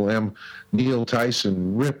people, Neil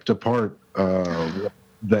Tyson ripped apart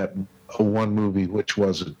that one movie, which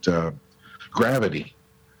was Gravity.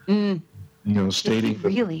 Stating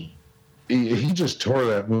really he just tore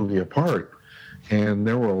that movie apart. And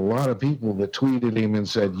there were a lot of people that tweeted him and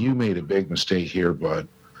said, "You made a big mistake here, bud."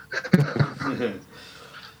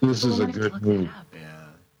 This is a good movie.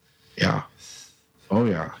 Yeah. Oh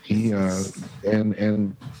yeah. He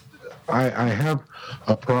and I have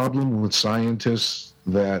a problem with scientists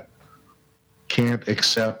that can't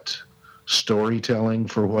accept storytelling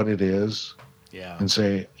for what it is. Yeah. And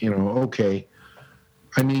say, okay.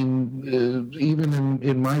 I mean, even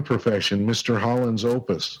in my profession, Mr. Holland's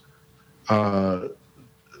Opus.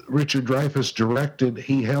 Richard Dreyfuss directed,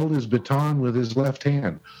 he held his baton with his left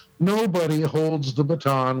hand. Nobody holds the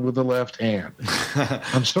baton with the left hand.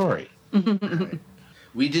 I'm sorry.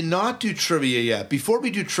 We did not do trivia yet. Before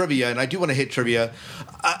we do trivia, and I do want to hit trivia,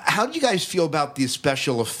 how did you guys feel about the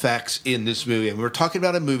special effects in this movie? And we're talking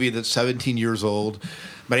about a movie that's 17 years old.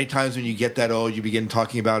 Many times when you get that old, you begin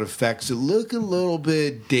talking about effects that look a little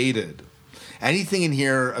bit dated. Anything in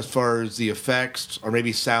here as far as the effects or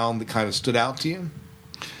maybe sound that kind of stood out to you?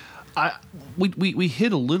 We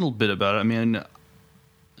hit a little bit about it. I mean,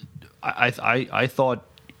 I thought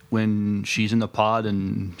when she's in the pod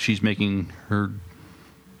and she's making her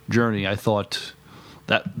journey, I thought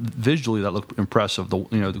that visually that looked impressive. Going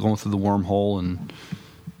through the wormhole and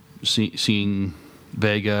seeing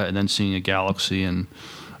Vega and then seeing a galaxy and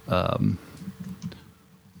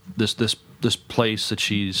this place that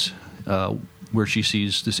she's where she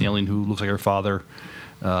sees this alien who looks like her father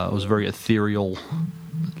was very ethereal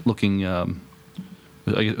looking.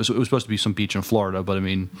 It was supposed to be some beach in Florida, but I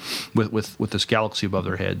mean, with this galaxy above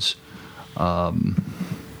their heads.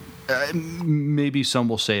 Maybe some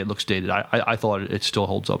will say it looks dated. I thought it still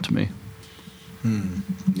holds up to me.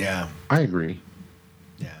 Yeah. I agree.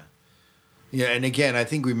 Yeah, and again, I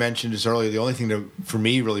think we mentioned this earlier. The only thing that for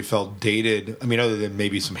me really felt dated, I mean, other than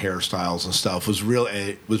maybe some hairstyles and stuff, was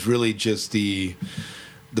really just the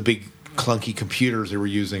big clunky computers they were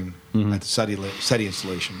using at the SETI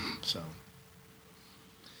installation. So,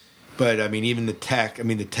 but I mean, even the tech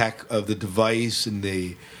of the device and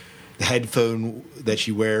the headphone that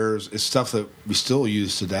she wears is stuff that we still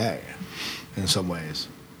use today, in some ways.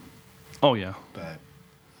 Oh yeah, but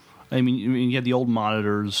I mean, you had the old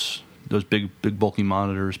monitors. Those big bulky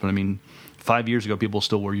monitors, but I mean, 5 years ago, people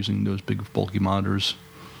still were using those big bulky monitors.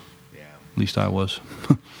 Yeah, at least I was.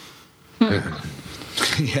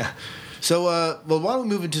 Yeah. So, well, why don't we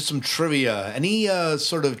move into some trivia? Any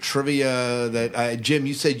sort of trivia that Jim?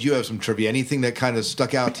 You said you have some trivia. Anything that kind of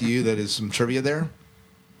stuck out to you that is some trivia there?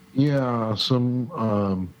 Yeah, some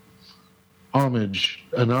homage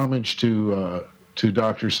to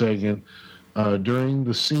Dr. Sagan. During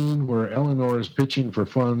the scene where Eleanor is pitching for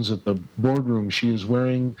funds at the boardroom, she is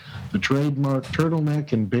wearing the trademark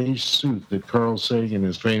turtleneck and beige suit that Carl Sagan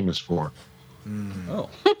is famous for. Oh.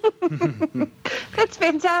 That's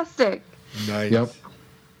fantastic. Nice. Yep.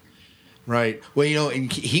 Right. Well,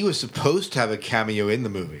 and he was supposed to have a cameo in the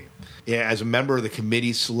movie. Yeah, as a member of the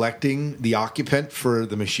committee selecting the occupant for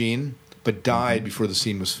the machine, but died before the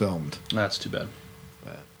scene was filmed. That's too bad.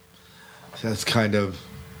 So that's kind of...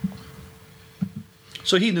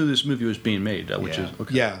 So he knew this movie was being made, which is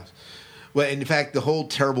okay. Yeah. Well, in fact, the whole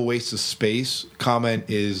terrible waste of space comment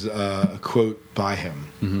is a quote by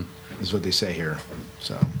him, is what they say here.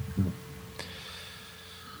 So,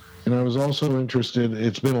 and I was also interested.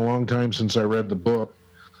 It's been a long time since I read the book,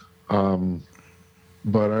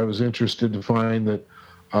 but I was interested to find that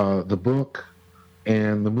the book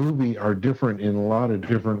and the movie are different in a lot of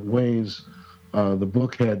different ways. The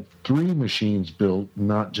book had 3 machines built,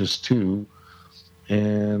 not just 2.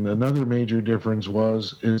 And another major difference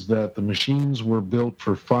is that the machines were built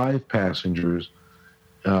for 5 passengers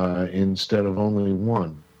instead of only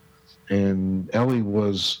 1. And Ellie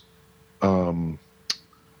was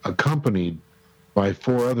accompanied by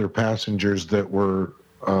 4 other passengers that were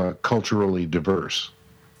culturally diverse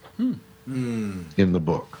in the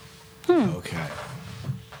book. Okay.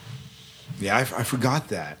 Yeah, I forgot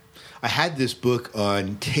that. I had this book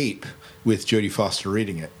on tape with Jodie Foster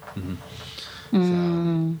reading it.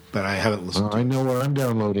 So, but I haven't listened to it. I know what I'm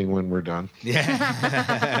downloading when we're done.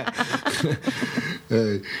 Yeah.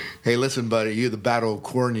 Hey, listen, buddy, you're the Battle of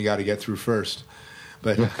Corn you got to get through first.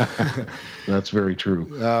 But that's very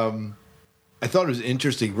true. I thought it was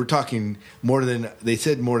interesting. We're talking more than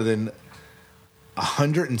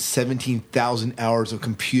 117,000 hours of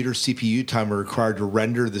computer CPU time are required to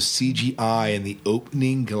render the CGI in the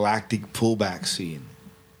opening galactic pullback scene.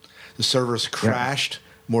 The servers crashed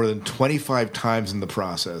more than 25 times in the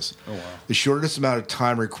process. Oh, wow. The shortest amount of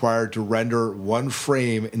time required to render one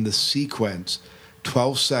frame in the sequence,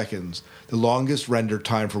 12 seconds. The longest render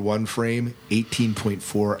time for one frame,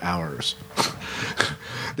 18.4 hours.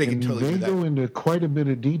 They go into quite a bit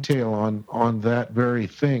of detail on that very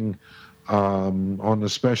thing on the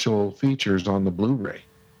special features on the Blu-ray.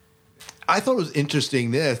 I thought it was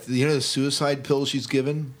interesting this. The suicide pills she's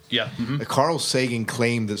given? Yeah. Carl Sagan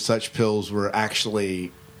claimed that such pills were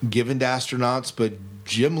actually given to astronauts, but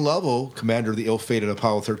Jim Lovell, commander of the ill-fated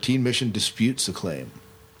Apollo 13 mission, disputes the claim.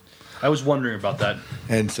 I was wondering about that.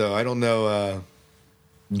 And so I don't know.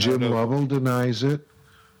 Jim Lovell denies it.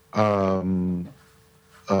 Buzz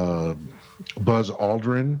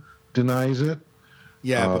Aldrin denies it.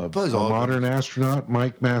 Yeah, but Buzz a Aldrin. modern astronaut,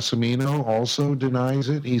 Mike Massimino, also denies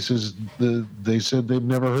it. He says they said they've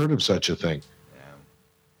never heard of such a thing.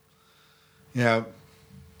 Yeah.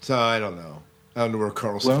 So I don't know. I don't know where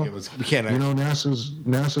Carl Sagan was. We can't.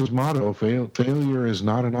 NASA's motto: failure is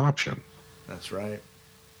not an option. That's right.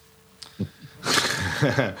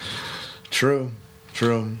 True.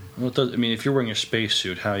 Well, if you're wearing a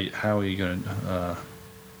spacesuit, how are you going to?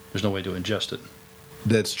 There's no way to ingest it.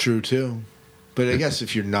 That's true too. But I guess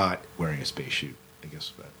if you're not wearing a spacesuit, I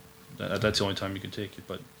guess that's the only time you can take it.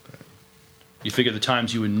 But you figure the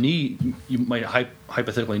times you might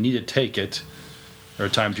hypothetically need to take it, there are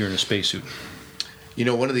times you're in a spacesuit. You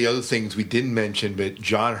know, one of the other things we didn't mention, but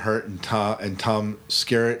John Hurt and Tom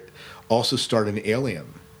Skerritt also starred in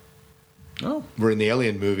Alien. Oh, we're in the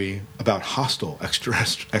Alien movie about hostile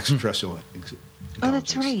extraterrestrial. Oh,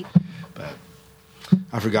 that's right. But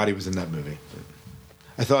I forgot he was in that movie.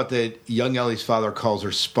 I thought that young Ellie's father calls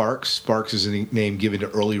her Sparks. Sparks is a name given to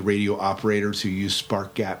early radio operators who use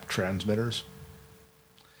spark gap transmitters.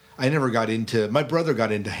 I never got into. My brother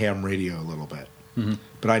got into ham radio a little bit,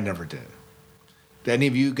 but I never did. Did any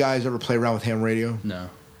of you guys ever play around with ham radio? No.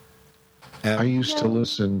 I used to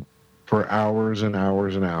listen for hours and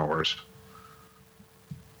hours and hours.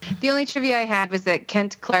 The only trivia I had was that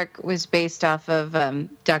Kent Clark was based off of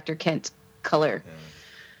Dr. Kent Culler,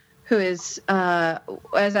 who is, when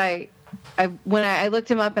I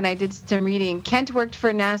looked him up and I did some reading, Kent worked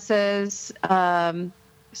for NASA's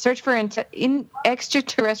Search for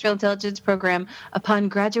Extraterrestrial Intelligence program upon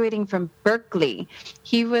graduating from Berkeley.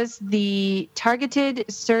 He was the Targeted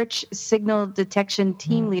Search Signal Detection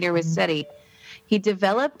Team Leader with SETI. He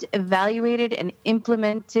developed, evaluated, and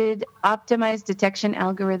implemented optimized detection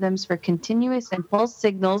algorithms for continuous and pulse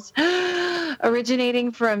signals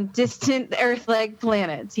originating from distant Earth-like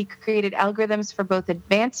planets. He created algorithms for both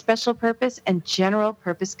advanced special purpose and general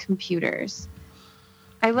purpose computers.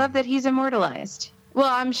 I love that he's immortalized. Well,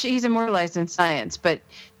 I'm sure he's immortalized in science, but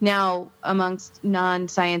now amongst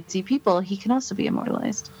non-sciencey people, he can also be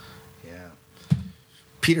immortalized. Yeah.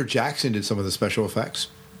 Peter Jackson did some of the special effects.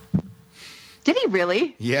 Did he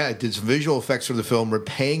really? Yeah, did some visual effects for the film,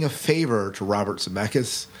 repaying a favor to Robert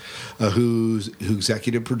Zemeckis, who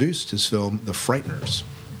executive produced his film, The Frighteners.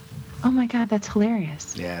 Oh my God, that's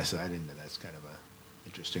hilarious. Yeah, so I didn't know. That's kind of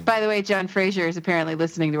interesting. By the way, John Fraser is apparently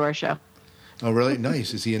listening to our show. Oh, really?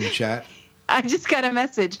 Nice. Is he in the chat? I just got a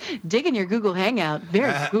message. Digging your Google Hangout.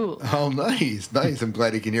 Very cool. Oh, nice. I'm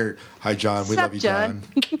glad he can hear it. Hi, John. We love you, John.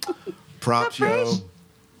 Props, yo.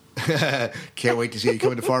 Can't wait to see you.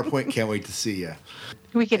 Coming to Farpoint. Can't wait to see you.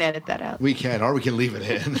 We can edit that out. We can, or we can leave it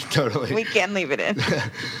in. Totally. We can leave it in.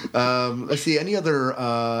 Let's see. Any other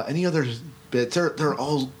bits? There are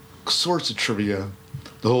all sorts of trivia.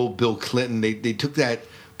 The whole Bill Clinton. They took that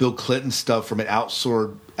Bill Clinton stuff from an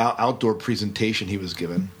outdoor presentation he was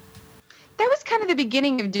given. That was kind of the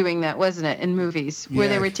beginning of doing that, wasn't it, in movies, where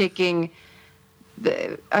they were taking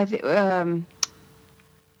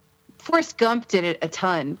Forrest Gump did it a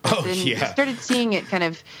ton. But then you started seeing it kind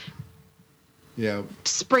of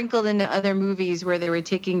sprinkled into other movies where they were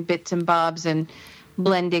taking bits and bobs and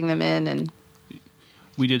blending them in. And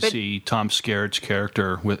we did see Tom Skerritt's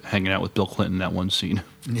character hanging out with Bill Clinton in that one scene.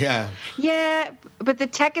 Yeah. Yeah, but the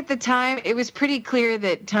tech at the time, it was pretty clear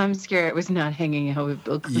that Tom Skerritt was not hanging out with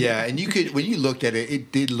Bill Clinton. Yeah, and you could, when you looked at it,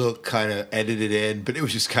 it did look kind of edited in, but it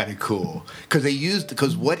was just kind of cool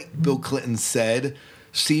because what Bill Clinton said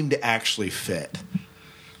seemed to actually fit.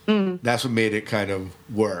 That's what made it kind of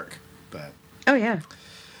work. But oh yeah.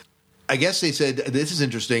 I guess they said, this is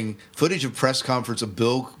interesting, footage of press conference of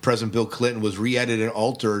President Bill Clinton was re-edited and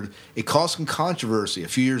altered. It caused some controversy. A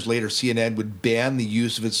few years later, CNN would ban the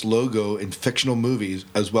use of its logo in fictional movies,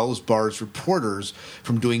 as well as bars reporters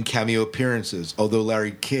from doing cameo appearances, although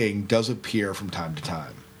Larry King does appear from time to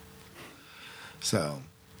time. So,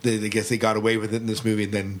 I guess they got away with it in this movie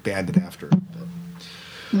and then banned it after.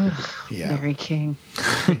 Yeah. Larry King.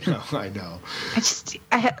 I know.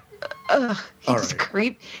 He's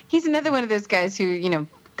creep. He's another one of those guys who,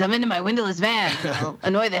 come into my windowless van. I'll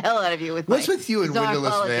annoy the hell out of you with What's with you in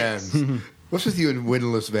windowless vans? What's with you in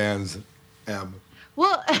windowless vans, Em?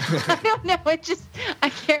 Well, I don't know. I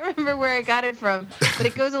can't remember where I got it from, but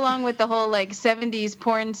it goes along with the whole 70s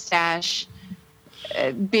porn stash,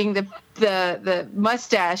 being the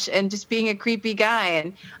mustache and just being a creepy guy.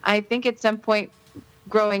 And I think at some point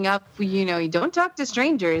growing up, you don't talk to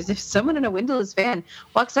strangers. If someone in a windowless van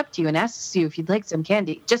walks up to you and asks you if you'd like some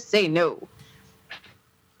candy, just say no.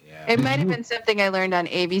 Yeah. It might have been something I learned on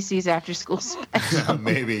ABC's After School Special.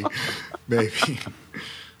 Maybe.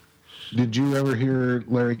 Did you ever hear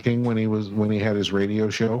Larry King when he had his radio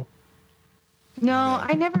show? No,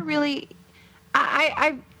 I never really.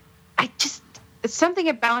 I just something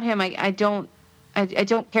about him I don't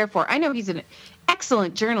care for. I know he's an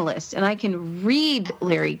excellent journalist, and I can read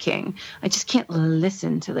Larry King. I just can't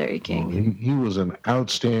listen to Larry King. He was an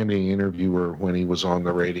outstanding interviewer when he was on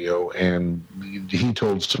the radio, and he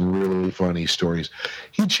told some really funny stories.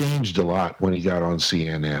 He changed a lot when he got on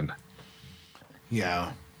CNN.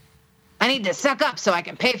 Yeah. I need to suck up so I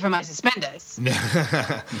can pay for my suspenders.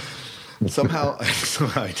 Somehow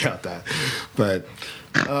I doubt that. But,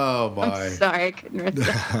 oh, my. I'm sorry, I couldn't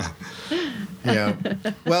resist. Yeah.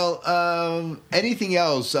 Well, anything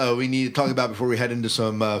else we need to talk about before we head into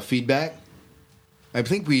some feedback? I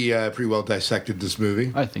think we pretty well dissected this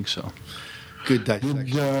movie. I think so. Good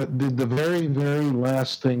dissection. Did the very, very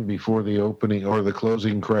last thing before the opening or the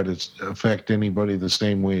closing credits affect anybody the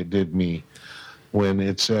same way it did me? When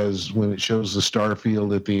it shows the star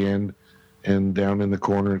field at the end, and down in the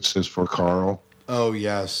corner it says for Carl. Oh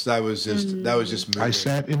yes, that was just moving. I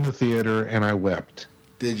sat in the theater and I wept.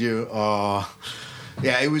 Did you? Oh,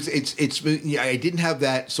 yeah. It's. Yeah, I didn't have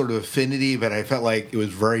that sort of affinity, but I felt like it was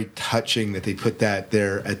very touching that they put that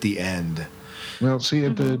there at the end. Well, see,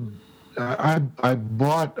 I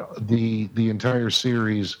bought the entire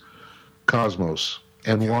series, Cosmos,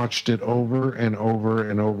 and watched it over and over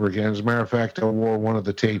and over again. As a matter of fact, I wore one of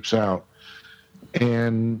the tapes out,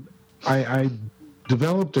 and I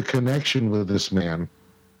developed a connection with this man.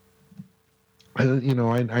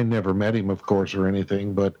 I never met him, of course, or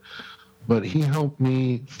anything, but he helped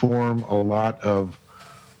me form a lot of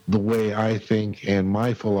the way I think and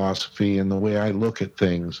my philosophy and the way I look at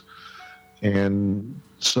things. And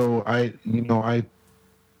so I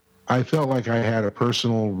felt like I had a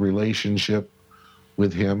personal relationship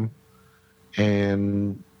with him,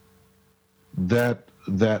 and that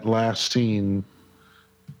last scene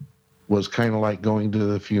was kind of like going to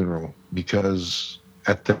the funeral, because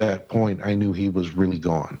at that point I knew he was really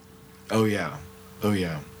gone. Oh yeah.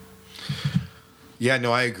 Yeah,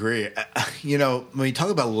 no, I agree. When you talk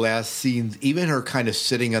about last scenes, even her kind of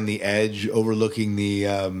sitting on the edge, overlooking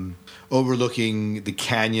the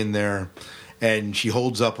canyon there, and she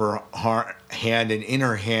holds up her hand, and in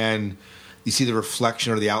her hand you see the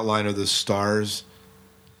reflection or the outline of the stars.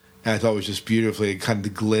 And I thought it was just beautifully kind of the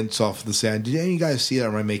glints off the sand. Did any of you guys see that, or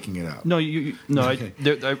am I making it up? No, no, okay.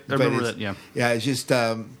 I remember that, yeah. Yeah, it's just,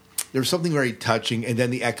 there was something very touching, and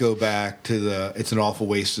then the echo back to it's an awful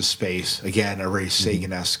waste of space. Again, a very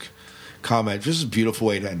Sagan-esque comment. Just a beautiful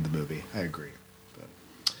way to end the movie. I agree.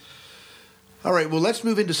 All right, well, let's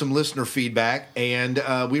move into some listener feedback. And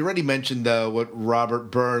we already mentioned what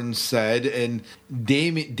Robert Burns said. And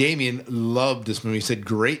Damien loved this movie. He said,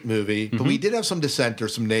 great movie. Mm-hmm. But we did have some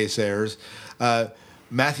dissenters, some naysayers.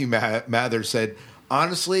 Matthew Mather said,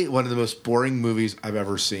 honestly, one of the most boring movies I've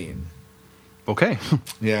ever seen. Okay.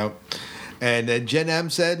 Yeah. And Jen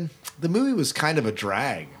M said, the movie was kind of a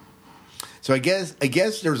drag. So I guess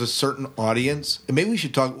there's a certain audience, and maybe we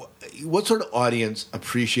should talk. What sort of audience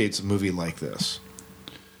appreciates a movie like this?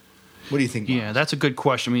 What do you think, Mark? Yeah, that's a good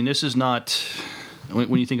question. I mean, this is not,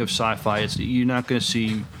 when you think of sci-fi, you're not going to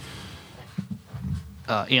see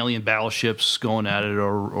alien battleships going at it,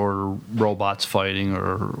 or robots fighting,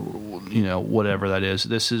 or whatever that is.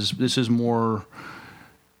 This is more.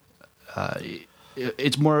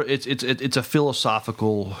 It's a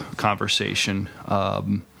philosophical conversation.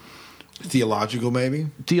 Theological, maybe?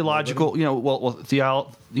 Theological,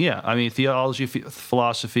 theology,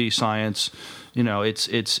 philosophy, science,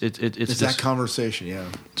 it's that conversation, yeah.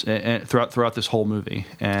 And throughout this whole movie.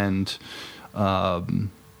 And,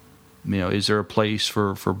 is there a place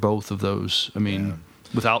for both of those? I mean,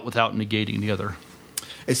 without negating the other.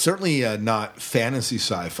 It's certainly not fantasy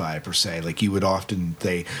sci-fi per se, like you would often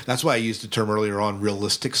say. That's why I used the term earlier on,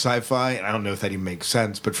 realistic sci-fi, and I don't know if that even makes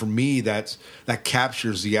sense. But for me, that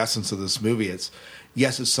captures the essence of this movie. It's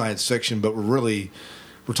science fiction, but we're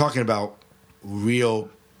talking about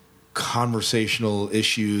real conversational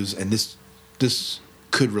issues, and this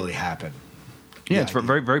could really happen. Yeah, it's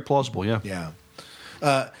very, very plausible. Yeah. Yeah.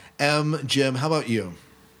 Jim, how about you?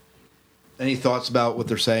 Any thoughts about what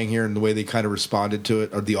they're saying here and the way they kind of responded to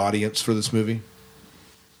it, or the audience for this movie?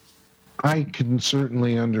 I can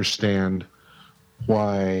certainly understand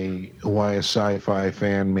why a sci-fi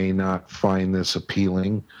fan may not find this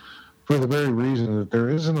appealing, for the very reason that there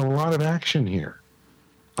isn't a lot of action here.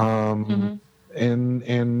 And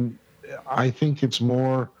I think it's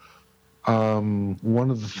more one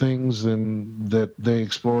of the things that they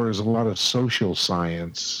explore is a lot of social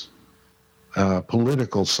science.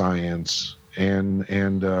 Political science, and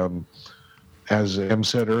as Em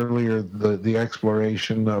said earlier, the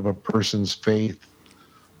exploration of a person's faith.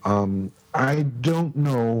 I don't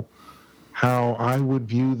know how I would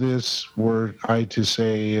view this were I to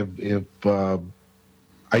say if I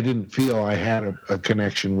didn't feel I had a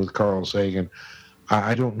connection with Carl Sagan.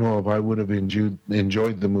 I don't know if I would have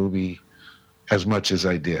enjoyed the movie as much as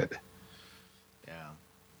I did.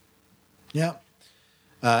 Yeah.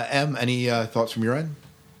 Em, any thoughts from your end?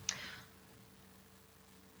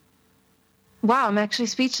 Wow, I'm actually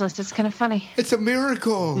speechless. It's kind of funny. It's a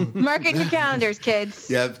miracle. Mark it in your calendars, kids.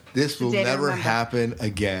 Yeah, this will Today to never remember. happen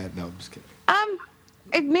again. No, I'm just kidding.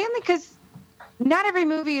 Mainly because not every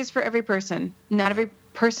movie is for every person. Not every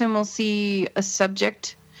person will see a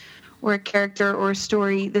subject or a character or a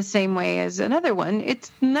story the same way as another one.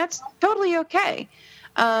 That's totally okay.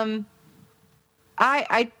 I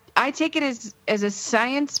take it as a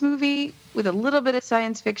science movie with a little bit of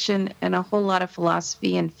science fiction and a whole lot of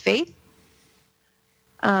philosophy and faith.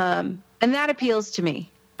 And that appeals to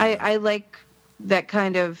me. I like that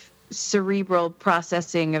kind of cerebral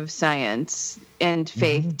processing of science and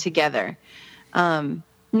faith together.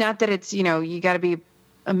 Not that it's, you got to be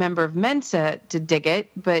a member of Mensa to dig it,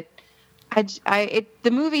 but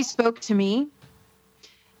the movie spoke to me.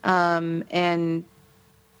 And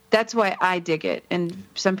that's why I dig it. And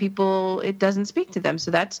some people, it doesn't speak to them.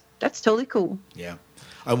 So that's totally cool. Yeah,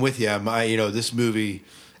 I'm with you. This movie,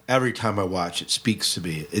 every time I watch it, speaks to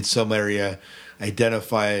me. It's some area, I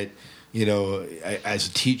identify it. As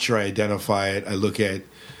a teacher, I identify it. I look at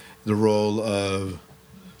the role of,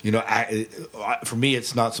 for me,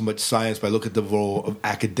 it's not so much science, but I look at the role of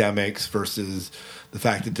academics versus the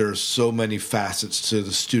fact that there are so many facets to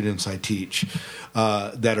the students I teach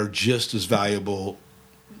that are just as valuable,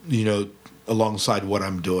 alongside what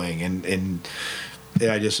I'm doing. And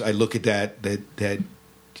I look at that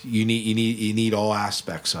you need all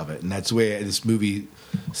aspects of it. And that's the way this movie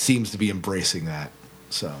seems to be embracing that.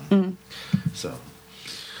 So,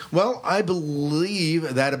 well, I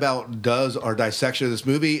believe that about does our dissection of this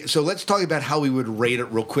movie. So let's talk about how we would rate it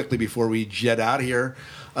real quickly before we jet out of here.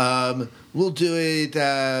 We'll do it.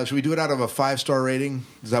 Should we do it out of a 5-star rating?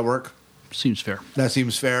 Does that work? Seems fair. That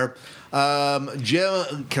seems fair.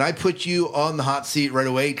 Jim, can I put you on the hot seat right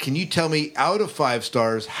away? Can you tell me, out of 5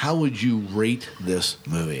 stars, how would you rate this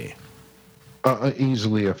movie?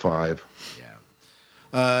 Easily a 5.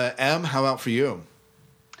 Yeah. Em, how about for you?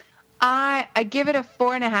 I give it a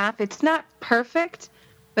 4.5. It's not perfect,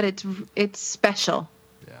 but it's special.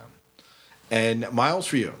 Yeah. And Miles,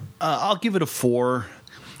 for you? I'll give it a 4.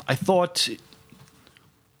 I thought it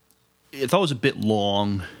was a bit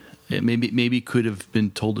long. It maybe could have been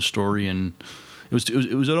told the story, and it was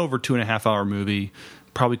an over 2.5 hour movie.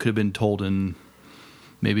 Probably could have been told in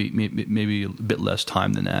maybe a bit less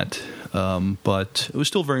time than that. But it was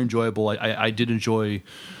still very enjoyable. I did enjoy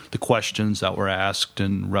the questions that were asked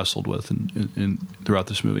and wrestled with in throughout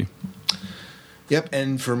this movie. Yep,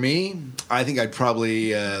 and for me, I think I'd probably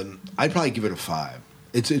give it a 5.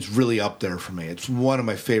 It's really up there for me. It's one of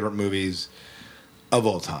my favorite movies of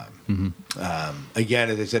all time. Mm-hmm. Again,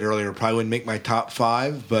 as I said earlier, it probably wouldn't make my top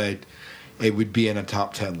 5, but it would be in a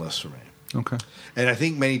top 10 list for me. Okay. And I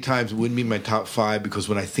think many times it wouldn't be my top 5 because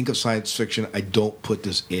when I think of science fiction, I don't put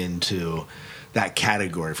this into that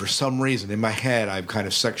category. For some reason, in my head, I've kind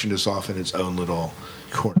of sectioned this off in its own little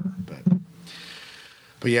corner.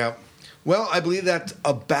 But yeah. Well, I believe that's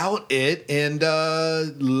about it. And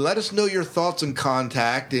let us know your thoughts and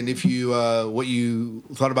contact. And if you what you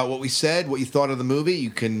thought about what we said, what you thought of the movie,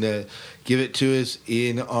 you can give it to us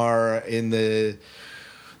in the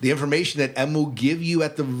information that Em will give you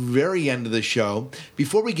at the very end of the show.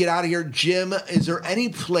 Before we get out of here, Jim, is there any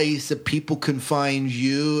place that people can find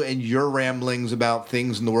you and your ramblings about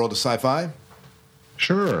things in the world of sci-fi?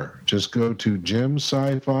 Sure. Just go to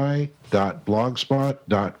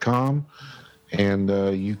jimsci-fi.blogspot.com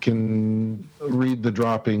and you can read the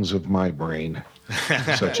droppings of my brain,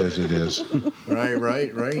 such as it is.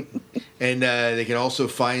 Right. And they can also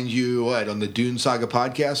find you, on the Dune Saga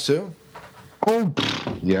podcast, too? Oh,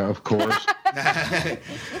 yeah, of course.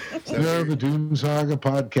 The Dune Saga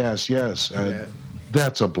podcast, yes.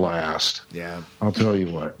 That's a blast. Yeah. I'll tell you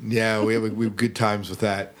what. Yeah, we have good times with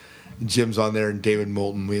that. Jim's on there and David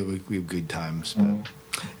Moulton. We have good times.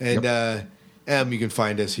 And Em, you can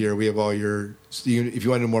find us here. We have all your... If you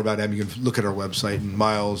want to know more about Em, you can look at our website. And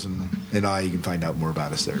Miles and I, you can find out more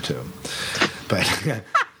about us there, too. But...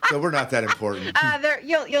 So we're not that important. You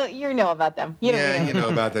know about them. You know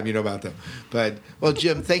about them. But, well,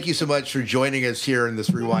 Jim, thank you so much for joining us here in this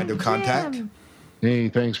Rewind of Contact. Jim. Hey,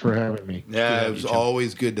 thanks for having me. Yeah, it was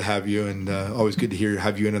always good to have you, and always good to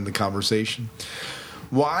have you in the conversation.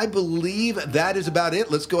 Well, I believe that is about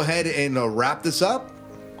it. Let's go ahead and wrap this up.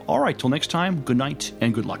 All right, till next time, good night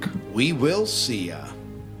and good luck. We will see ya.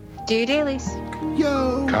 Do your dailies.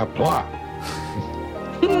 Yo. Kapla.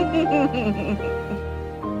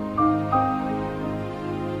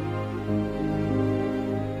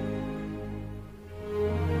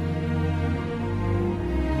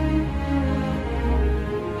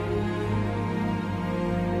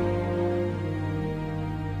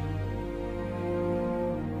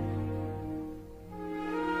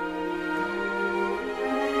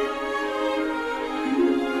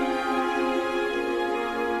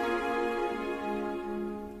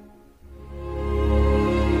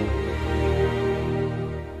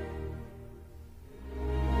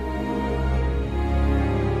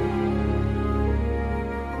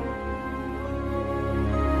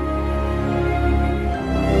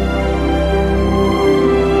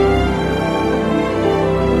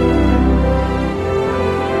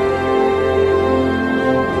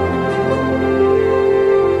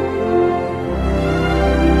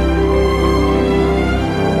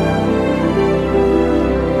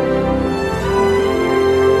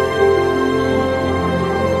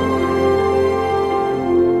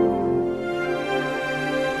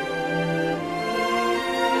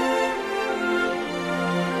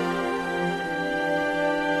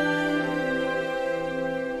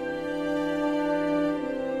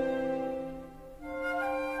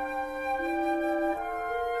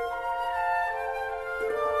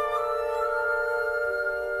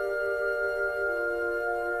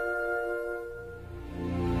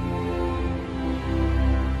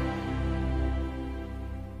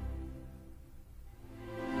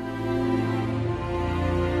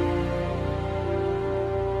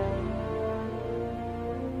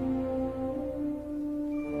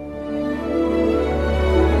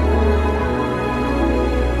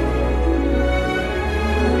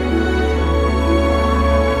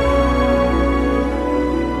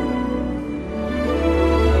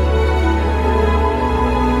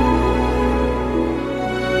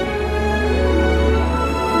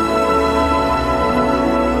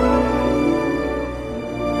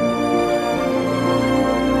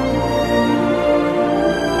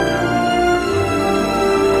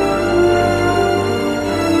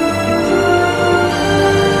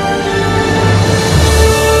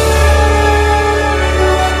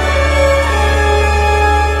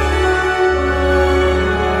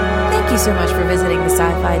 So much for visiting the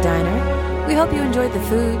Sci-Fi Diner. We hope you enjoyed the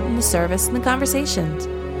food and the service and the conversations.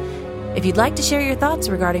 If you'd like to share your thoughts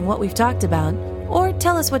regarding what we've talked about, or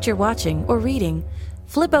tell us what you're watching or reading,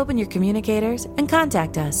 flip open your communicators and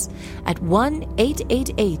contact us at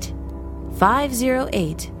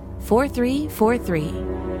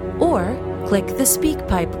 1-888-508-4343 or click the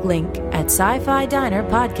SpeakPipe link at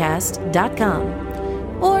sci-fi-dinerpodcast.com.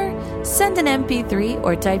 Or send an MP3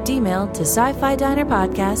 or typed email to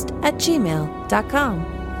sci-fi-dinerpodcast@gmail.com.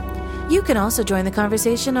 You can also join the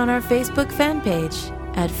conversation on our Facebook fan page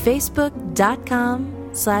at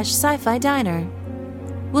facebook.com/sci-fi diner.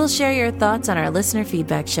 We'll share your thoughts on our listener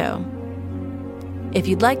feedback show. If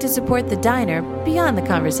you'd like to support the diner beyond the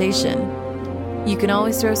conversation, you can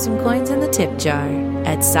always throw some coins in the tip jar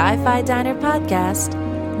at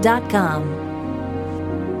sci-fi-dinerpodcast.com.